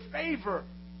 With favor.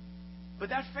 But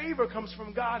that favor comes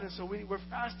from God, and so we're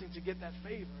fasting to get that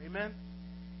favor. Amen?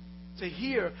 To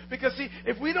hear. Because see,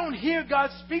 if we don't hear God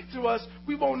speak to us,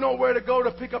 we won't know where to go to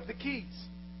pick up the keys.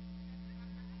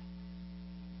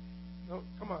 No,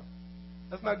 come on.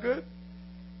 That's not good?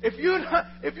 If you're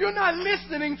not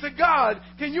listening to God,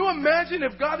 can you imagine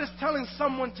if God is telling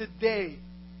someone today,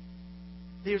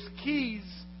 there's keys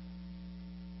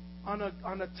on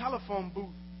a telephone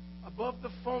booth, above the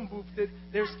phone booth,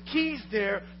 there's keys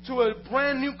there to a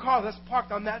brand new car that's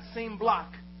parked on that same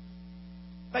block.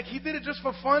 Like He did it just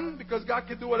for fun because God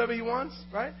can do whatever He wants,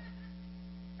 right?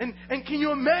 And can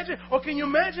you imagine,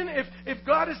 if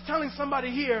God is telling somebody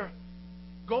here,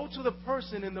 go to the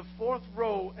person in the 4th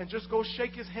row and just go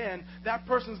shake his hand. That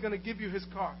person's going to give you his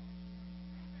car.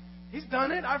 He's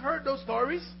done it. I've heard those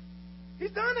stories.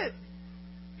 He's done it.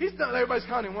 He's done. Everybody's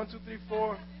counting. 1, 2, 3,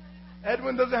 4.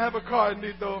 Edwin doesn't have a car,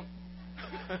 Nito.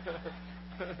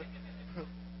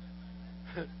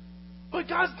 But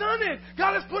God's done it.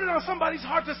 God has put it on somebody's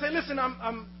heart to say, listen,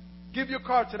 I'm give your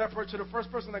card to that person, to the first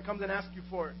person that comes and asks you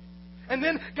for it. And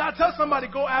then God tells somebody,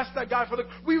 go ask that guy for the...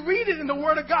 We read it in the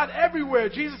Word of God everywhere.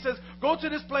 Jesus says, go to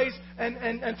this place and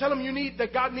tell him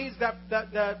that God needs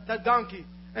that donkey.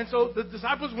 And so the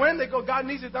disciples, when they go, God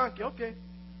needs a donkey. Okay.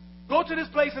 Go to this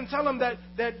place and tell them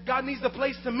that God needs the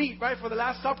place to meet, right? For the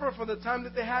Last Supper, for the time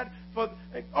that they had.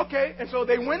 Okay. And so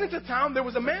they went into town. There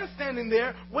was a man standing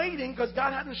there waiting because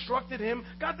God had instructed him.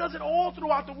 God does it all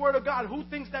throughout the Word of God. Who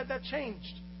thinks that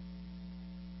changed?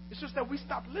 It's just that we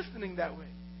stopped listening that way.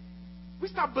 We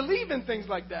stopped believing things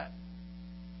like that.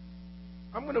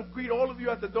 I'm going to greet all of you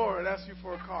at the door and ask you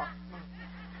for a car.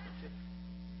 Okay.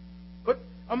 But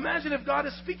imagine if God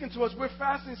is speaking to us. We're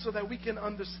fasting so that we can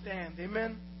understand.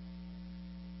 Amen?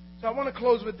 So I want to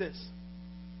close with this.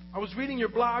 I was reading your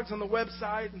blogs on the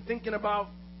website and thinking about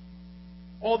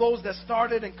all those that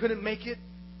started and couldn't make it.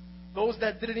 Those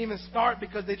that didn't even start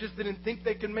because they just didn't think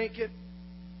they could make it.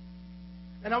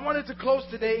 And I wanted to close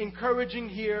today encouraging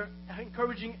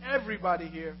everybody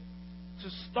here to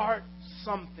start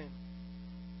something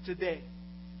today.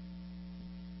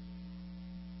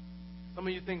 Some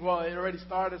of you think, well, it already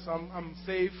started, so I'm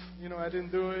safe. I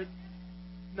didn't do it.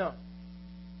 No.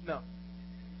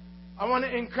 I want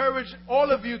to encourage all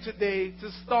of you today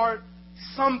to start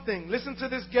something. Listen to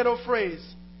this ghetto phrase.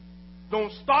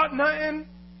 Don't start nothing,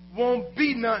 won't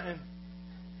be nothing.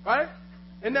 Right?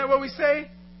 Isn't that what we say?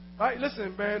 Right?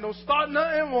 Listen, man, don't start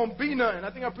nothing, won't be nothing.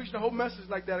 I think I preached a whole message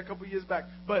like that a couple years back.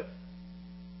 But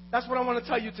that's what I want to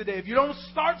tell you today. If you don't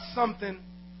start something,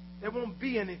 there won't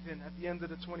be anything at the end of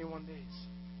the 21 days.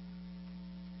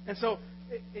 And so,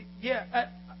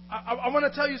 I want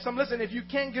to tell you something. Listen, if you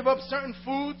can't give up certain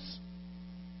foods,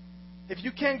 if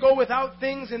you can't go without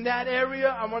things in that area,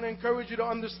 I want to encourage you to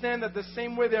understand that the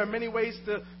same way there are many ways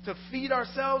to feed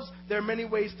ourselves, there are many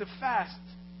ways to fast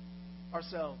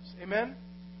ourselves. Amen?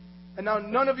 And now,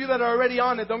 none of you that are already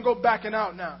on it, don't go backing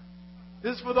out now.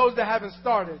 This is for those that haven't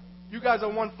started. You guys are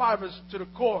 1-5ers to the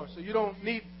core, so you don't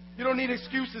need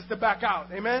excuses to back out.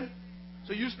 Amen?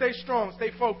 So you stay strong,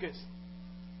 stay focused.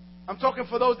 I'm talking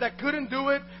for those that couldn't do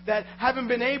it, that haven't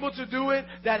been able to do it,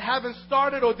 that haven't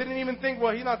started or didn't even think,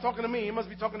 well, he's not talking to me. He must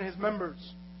be talking to his members.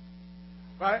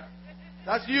 Right?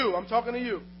 That's you. I'm talking to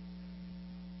you.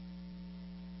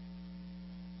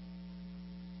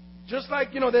 Just like,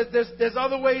 there's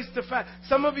other ways to fast.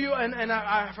 Some of you, and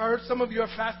I've heard some of you are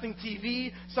fasting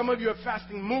TV. Some of you are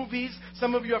fasting movies.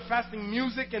 Some of you are fasting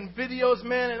music and videos,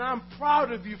 man. And I'm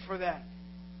proud of you for that.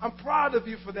 I'm proud of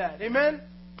you for that. Amen?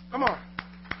 Come on.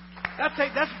 That's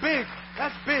big.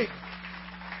 That's big.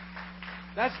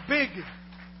 That's big.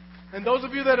 And those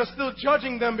of you that are still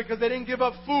judging them because they didn't give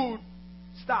up food,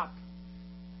 stop.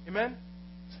 Amen?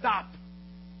 Stop.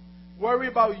 Worry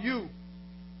about you.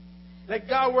 Let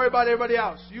God worry about everybody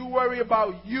else. You worry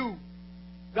about you.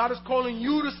 God is calling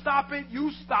you to stop it.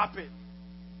 You stop it.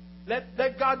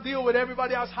 Let God deal with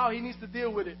everybody else how He needs to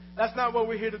deal with it. That's not what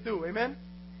we're here to do. Amen?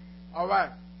 All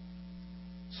right.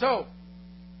 So,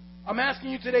 I'm asking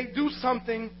you today, do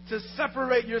something to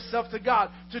separate yourself to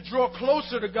God, to draw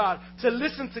closer to God, to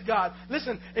listen to God.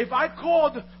 Listen, if I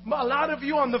called a lot of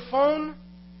you on the phone,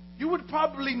 you would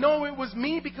probably know it was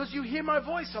me because you hear my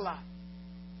voice a lot.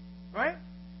 Right?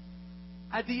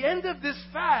 At the end of this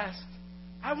fast,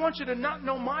 I want you to not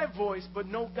know my voice, but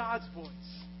know God's voice.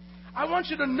 I want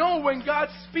you to know when God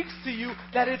speaks to you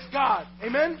that it's God.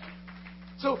 Amen?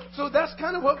 So that's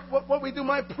kind of what we do.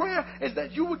 My prayer is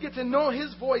that you would get to know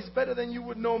His voice better than you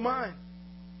would know mine.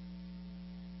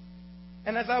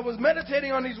 And as I was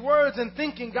meditating on these words and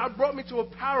thinking, God brought me to a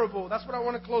parable. That's what I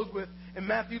want to close with in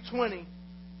Matthew 20.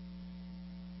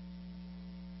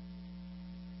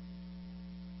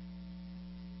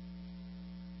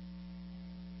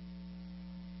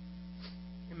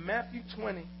 In Matthew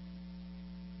 20,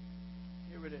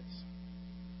 here it is.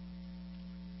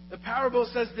 The parable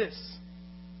says this.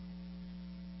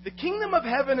 The kingdom of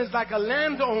heaven is like a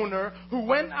landowner who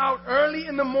went out early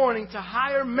in the morning to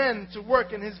hire men to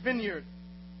work in his vineyard.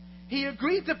 He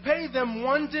agreed to pay them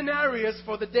 1 denarius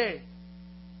for the day.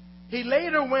 He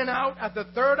later went out at the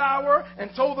 3rd hour and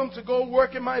told them to go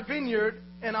work in my vineyard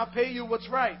and I'll pay you what's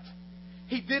right.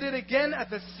 He did it again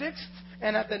at the 6th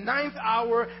and at the 9th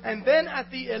hour, and then at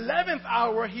the 11th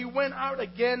hour he went out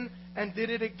again and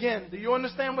did it again. Do you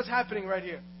understand what's happening right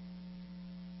here?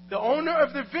 The owner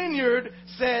of the vineyard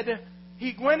said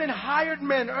he went and hired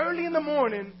men early in the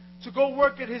morning to go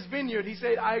work at his vineyard. He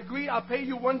said, I agree, I'll pay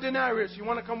you 1 denarius. You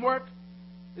want to come work?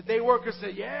 The day worker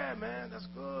said, yeah, man, that's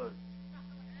good.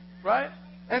 Right?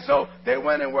 And so they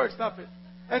went and worked. Stop it.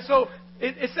 And so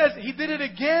it says he did it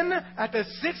again at the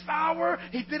 6th hour.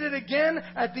 He did it again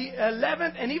at the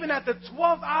 11th. And even at the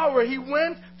 12th hour, he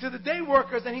went to the day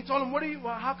workers and he told them,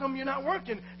 how come you're not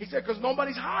working? He said, because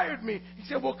nobody's hired me. He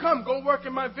said, well, come, go work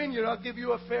in my vineyard. I'll give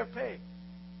you a fair pay.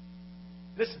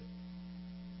 Listen.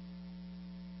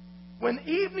 When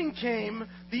evening came,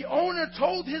 the owner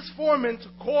told his foreman to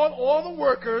call all the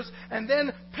workers and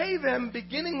then pay them,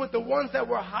 beginning with the ones that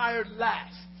were hired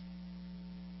last.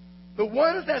 The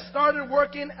ones that started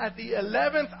working at the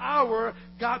 11th hour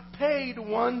got paid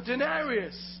 1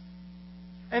 denarius.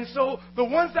 And so the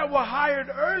ones that were hired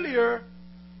earlier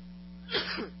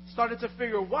started to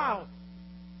figure, wow,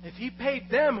 if he paid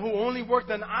them who only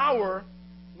worked an hour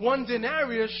 1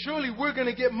 denarius, surely we're going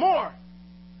to get more.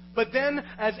 But then,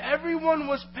 as everyone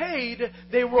was paid,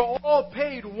 they were all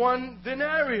paid 1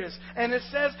 denarius. And it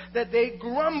says that they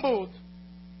grumbled.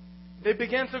 They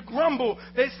began to grumble.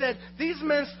 They said, these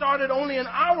men started only an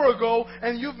hour ago,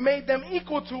 and you've made them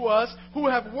equal to us, who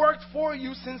have worked for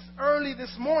you since early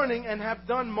this morning and have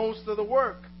done most of the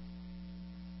work.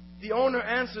 The owner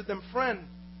answered them, friend,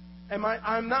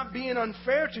 I'm not being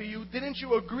unfair to you. Didn't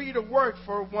you agree to work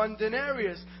for 1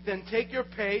 denarius? Then take your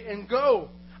pay and go.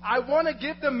 I want to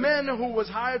give the men who was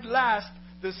hired last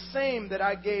the same that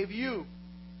I gave you.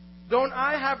 Don't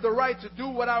I have the right to do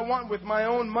what I want with my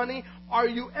own money? Are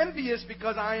you envious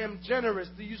because I am generous?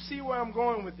 Do you see where I'm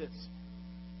going with this?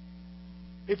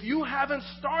 If you haven't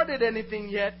started anything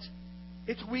yet,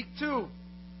 it's week 2.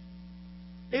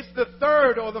 It's the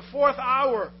 3rd or the 4th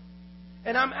hour.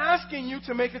 And I'm asking you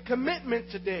to make a commitment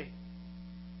today.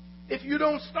 If you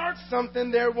don't start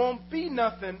something, there won't be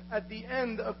nothing at the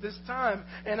end of this time.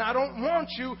 And I don't want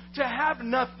you to have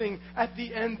nothing at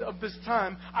the end of this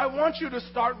time. I want you to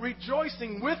start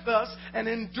rejoicing with us and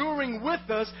enduring with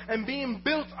us and being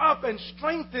built up and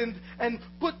strengthened and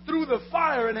put through the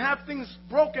fire and have things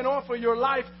broken off of your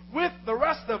life with the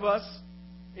rest of us.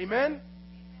 Amen?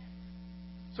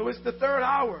 So it's the 3rd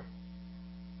hour.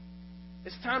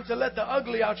 It's time to let the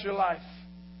ugly out your life.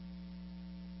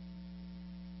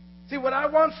 See, what I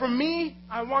want for me,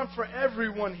 I want for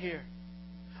everyone here.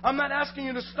 I'm not asking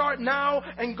you to start now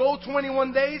and go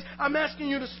 21 days. I'm asking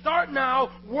you to start now,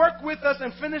 work with us,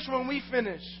 and finish when we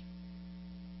finish.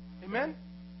 Amen?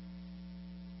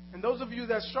 And those of you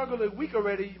that struggled a week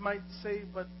already, you might say,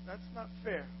 but that's not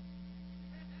fair.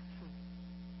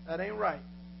 That ain't right.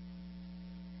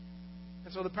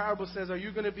 And so the parable says, are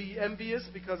you going to be envious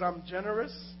because I'm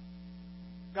generous?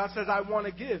 God says, I want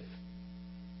to give.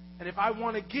 And if I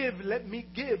want to give, let me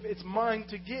give. It's mine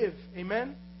to give.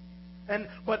 Amen?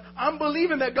 But I'm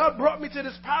believing that God brought me to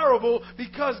this parable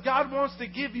because God wants to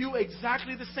give you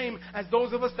exactly the same as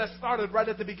those of us that started right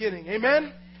at the beginning.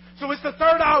 Amen? So it's the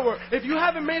 3rd hour. If you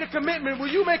haven't made a commitment, will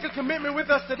you make a commitment with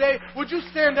us today? Would you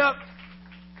stand up?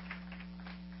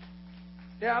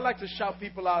 Yeah, I like to shout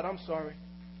people out. I'm sorry.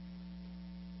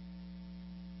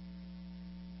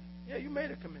 Yeah, you made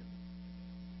a commitment.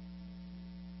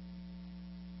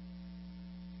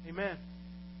 Amen.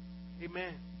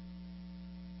 Amen.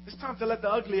 It's time to let the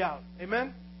ugly out.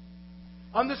 Amen.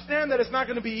 Understand that it's not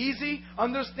going to be easy.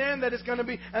 Understand that it's going to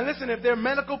be... And listen, if there are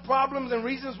medical problems and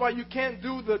reasons why you can't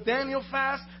do the Daniel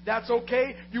fast, that's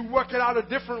okay. You work it out a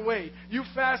different way. You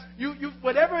fast.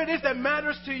 Whatever it is that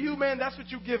matters to you, man, that's what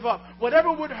you give up.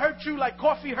 Whatever would hurt you, like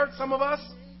coffee hurt some of us,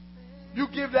 you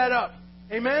give that up.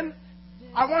 Amen.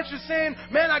 I want you saying,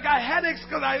 man, I got headaches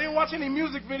because I didn't watch any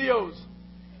music videos.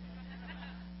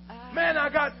 Man, I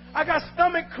got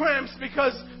stomach cramps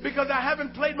because I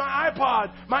haven't played my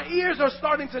iPod. My ears are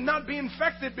starting to not be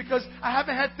infected because I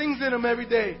haven't had things in them every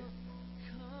day.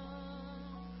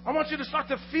 I want you to start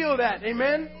to feel that.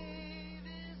 Amen?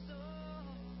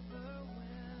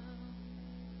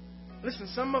 Listen,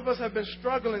 some of us have been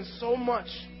struggling so much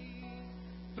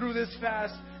through this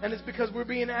fast, and it's because we're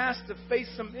being asked to face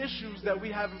some issues that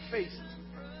we haven't faced.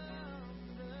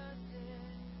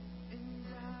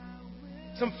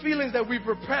 Some feelings that we've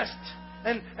repressed.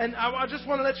 And I just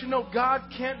want to let you know, God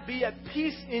can't be at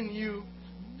peace in you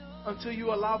until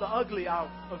you allow the ugly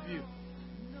out of you.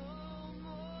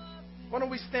 Why don't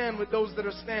we stand with those that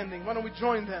are standing? Why don't we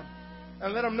join them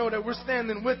and let them know that we're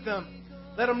standing with them?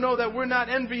 Let them know that we're not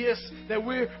envious, that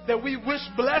we wish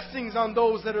blessings on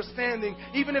those that are standing,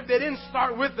 even if they didn't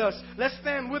start with us. Let's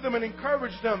stand with them and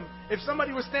encourage them. If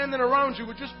somebody was standing around you,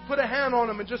 would just put a hand on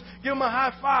them and just give them a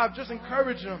high five. Just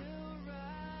encourage them.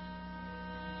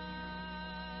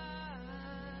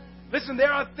 Listen,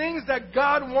 there are things that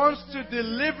God wants to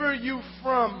deliver you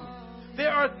from. There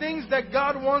are things that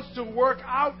God wants to work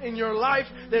out in your life.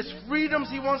 There's freedoms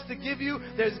He wants to give you.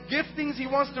 There's giftings He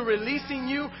wants to release in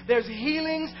you. There's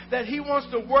healings that He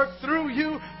wants to work through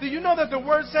you. Do you know that the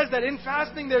Word says that in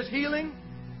fasting there's healing?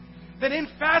 That in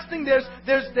fasting there's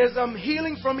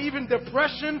healing from even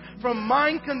depression, from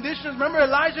mind conditions. Remember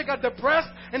Elijah got depressed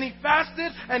and he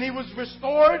fasted and he was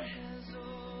restored?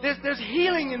 There's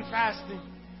healing in fasting.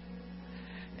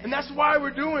 And that's why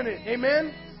we're doing it.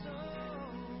 Amen?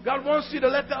 God wants you to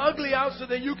let the ugly out so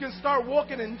that you can start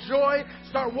walking in joy,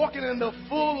 start walking in the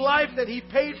full life that He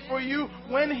paid for you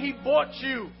when He bought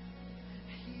you.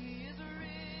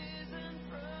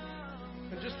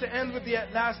 And just to end with the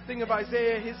last thing of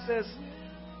Isaiah, he says,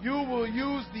 you will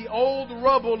use the old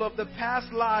rubble of the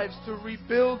past lives to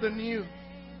rebuild anew.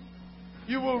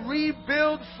 You will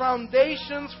rebuild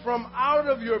foundations from out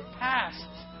of your past.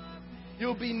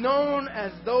 You'll be known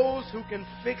as those who can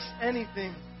fix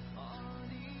anything.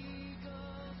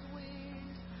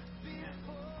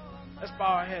 Let's bow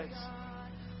our heads.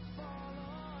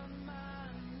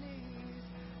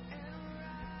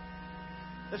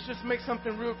 Let's just make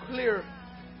something real clear.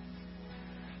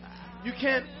 You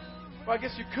can't, well, I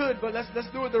guess you could, but let's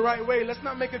do it the right way. Let's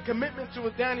not make a commitment to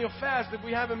a Daniel fast if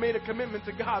we haven't made a commitment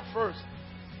to God first.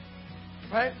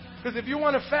 Right? Because if you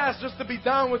want to fast just to be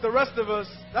down with the rest of us,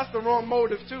 that's the wrong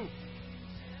motive too.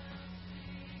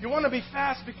 You want to be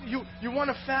fast because you want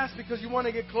to fast because you want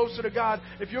to get closer to God.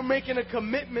 If you're making a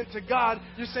commitment to God,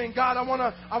 you're saying, God, I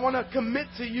want to commit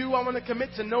to you. I want to commit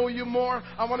to know you more.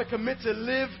 I want to commit to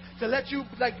live, to let you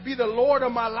be the Lord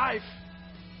of my life.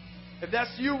 If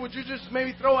that's you, would you just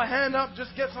maybe throw a hand up,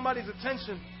 just get somebody's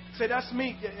attention. Say, that's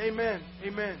me. Amen.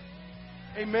 Amen.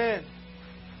 Amen.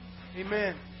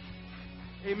 Amen.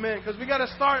 Amen. Because we got to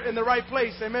start in the right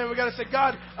place. Amen. We got to say,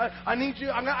 God, I need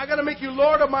you. I got to make you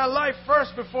Lord of my life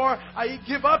first before I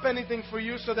give up anything for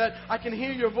you, so that I can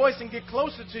hear your voice and get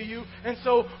closer to you. And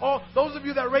so, all those of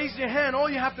you that raise your hand, all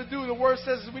you have to do, the Word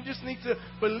says, is we just need to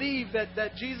believe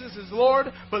that Jesus is Lord.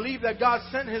 Believe that God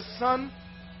sent His Son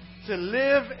to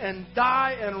live and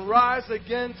die and rise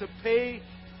again to pay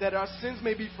that our sins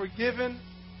may be forgiven.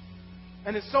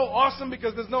 And it's so awesome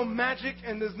because there's no magic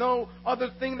and there's no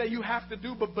other thing that you have to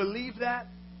do but believe that.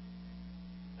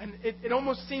 And it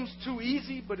almost seems too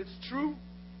easy, but it's true.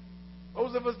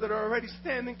 Those of us that are already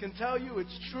standing can tell you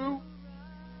it's true.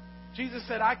 Jesus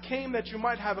said, I came that you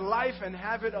might have life and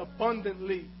have it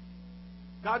abundantly.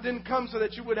 God didn't come so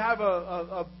that you would have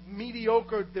a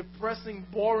mediocre, depressing,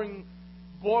 boring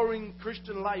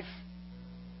Christian life.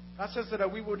 God says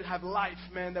that we would have life,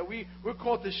 man, that we're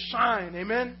called to shine.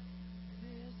 Amen?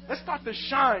 Let's start to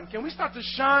shine. Can we start to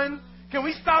shine? Can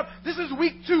we stop? This is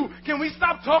week 2. Can we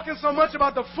stop talking so much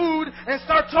about the food and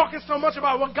start talking so much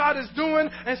about what God is doing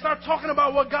and start talking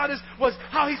about what God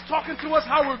how He's talking to us,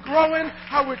 how we're growing,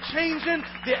 how we're changing,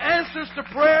 the answers to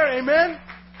prayer. Amen?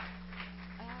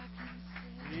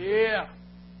 Yeah.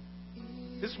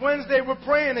 This Wednesday we're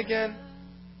praying again.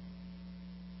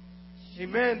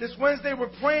 Amen. This Wednesday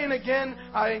we're praying again.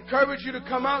 I encourage you to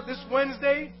come out this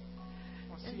Wednesday. I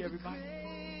want to see everybody.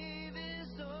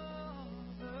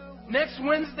 Next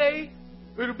Wednesday,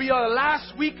 it'll be our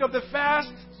last week of the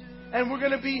fast, and we're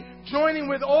going to be joining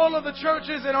with all of the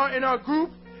churches in our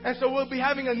group. And so we'll be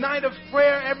having a night of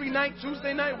prayer every night,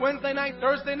 Tuesday night, Wednesday night,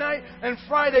 Thursday night, and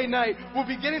Friday night. We'll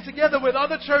be getting together with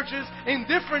other churches in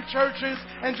different churches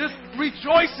and just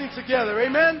rejoicing together.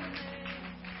 Amen?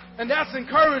 And that's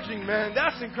encouraging, man.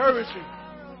 That's encouraging.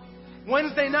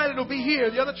 Wednesday night it'll be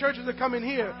here. The other churches are coming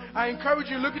here. I encourage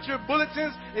you to look at your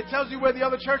bulletins. It tells you where the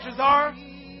other churches are.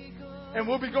 And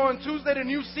we'll be going Tuesday to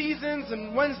New Seasons,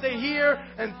 and Wednesday here,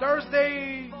 and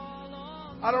Thursday,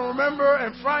 I don't remember,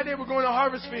 and Friday we're going to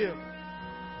Harvest Field,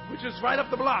 which is right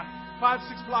up the block,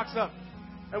 5-6 blocks up.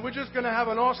 And we're just going to have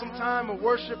an awesome time of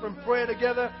worship and prayer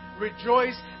together,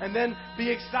 rejoice, and then be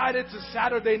excited to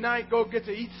Saturday night go get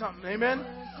to eat something. Amen?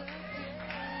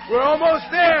 We're almost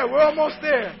there. We're almost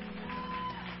there.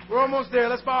 We're almost there.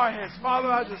 Let's bow our heads. Father,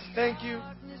 I just thank you.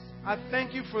 I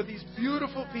thank you for these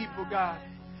beautiful people, God.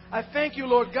 I thank you,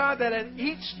 Lord God, that at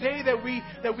each day that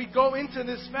we go into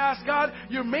this fast, God,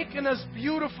 you're making us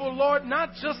beautiful, Lord,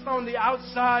 not just on the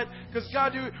outside, because,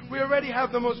 God, we already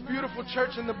have the most beautiful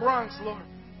church in the Bronx, Lord.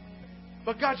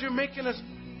 But, God, you're making us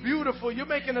beautiful. You're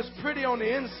making us pretty on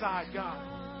the inside, God.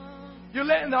 You're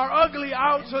letting our ugly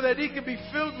out so that it can be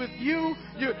filled with you.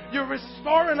 You're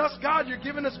restoring us, God. You're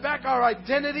giving us back our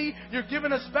identity. You're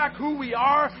giving us back who we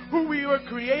are, who we were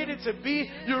created to be.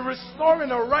 You're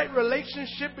restoring a right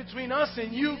relationship between us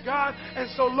and you, God. And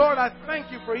so, Lord, I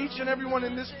thank you for each and every one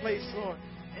in this place, Lord.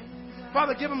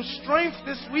 Father, give them strength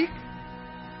this week.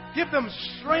 Give them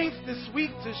strength this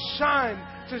week to shine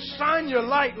your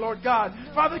light, Lord God.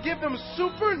 Father, give them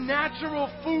supernatural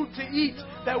food to eat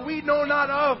that we know not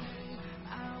of.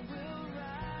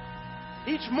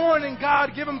 Each morning,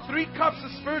 God, give them 3 cups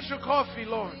of spiritual coffee,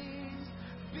 Lord.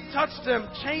 Touch them,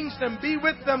 change them, be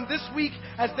with them this week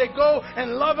as they go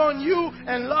and love on you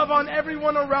and love on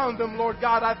everyone around them, Lord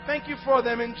God. I thank you for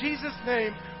them in Jesus'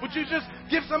 name. Would you just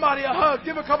give somebody a hug?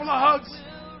 Give a couple of hugs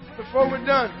before we're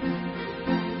done.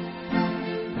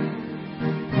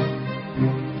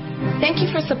 Thank you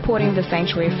for supporting the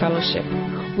Sanctuary Fellowship.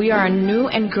 We are a new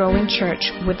and growing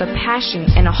church with a passion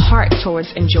and a heart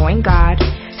towards enjoying God,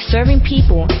 serving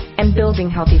people, and building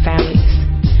healthy families.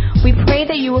 We pray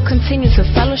that you will continue to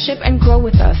fellowship and grow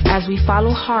with us as we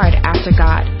follow hard after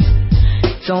God.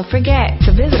 Don't forget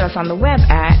to visit us on the web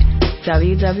at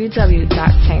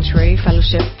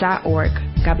www.sanctuaryfellowship.org.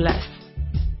 God bless.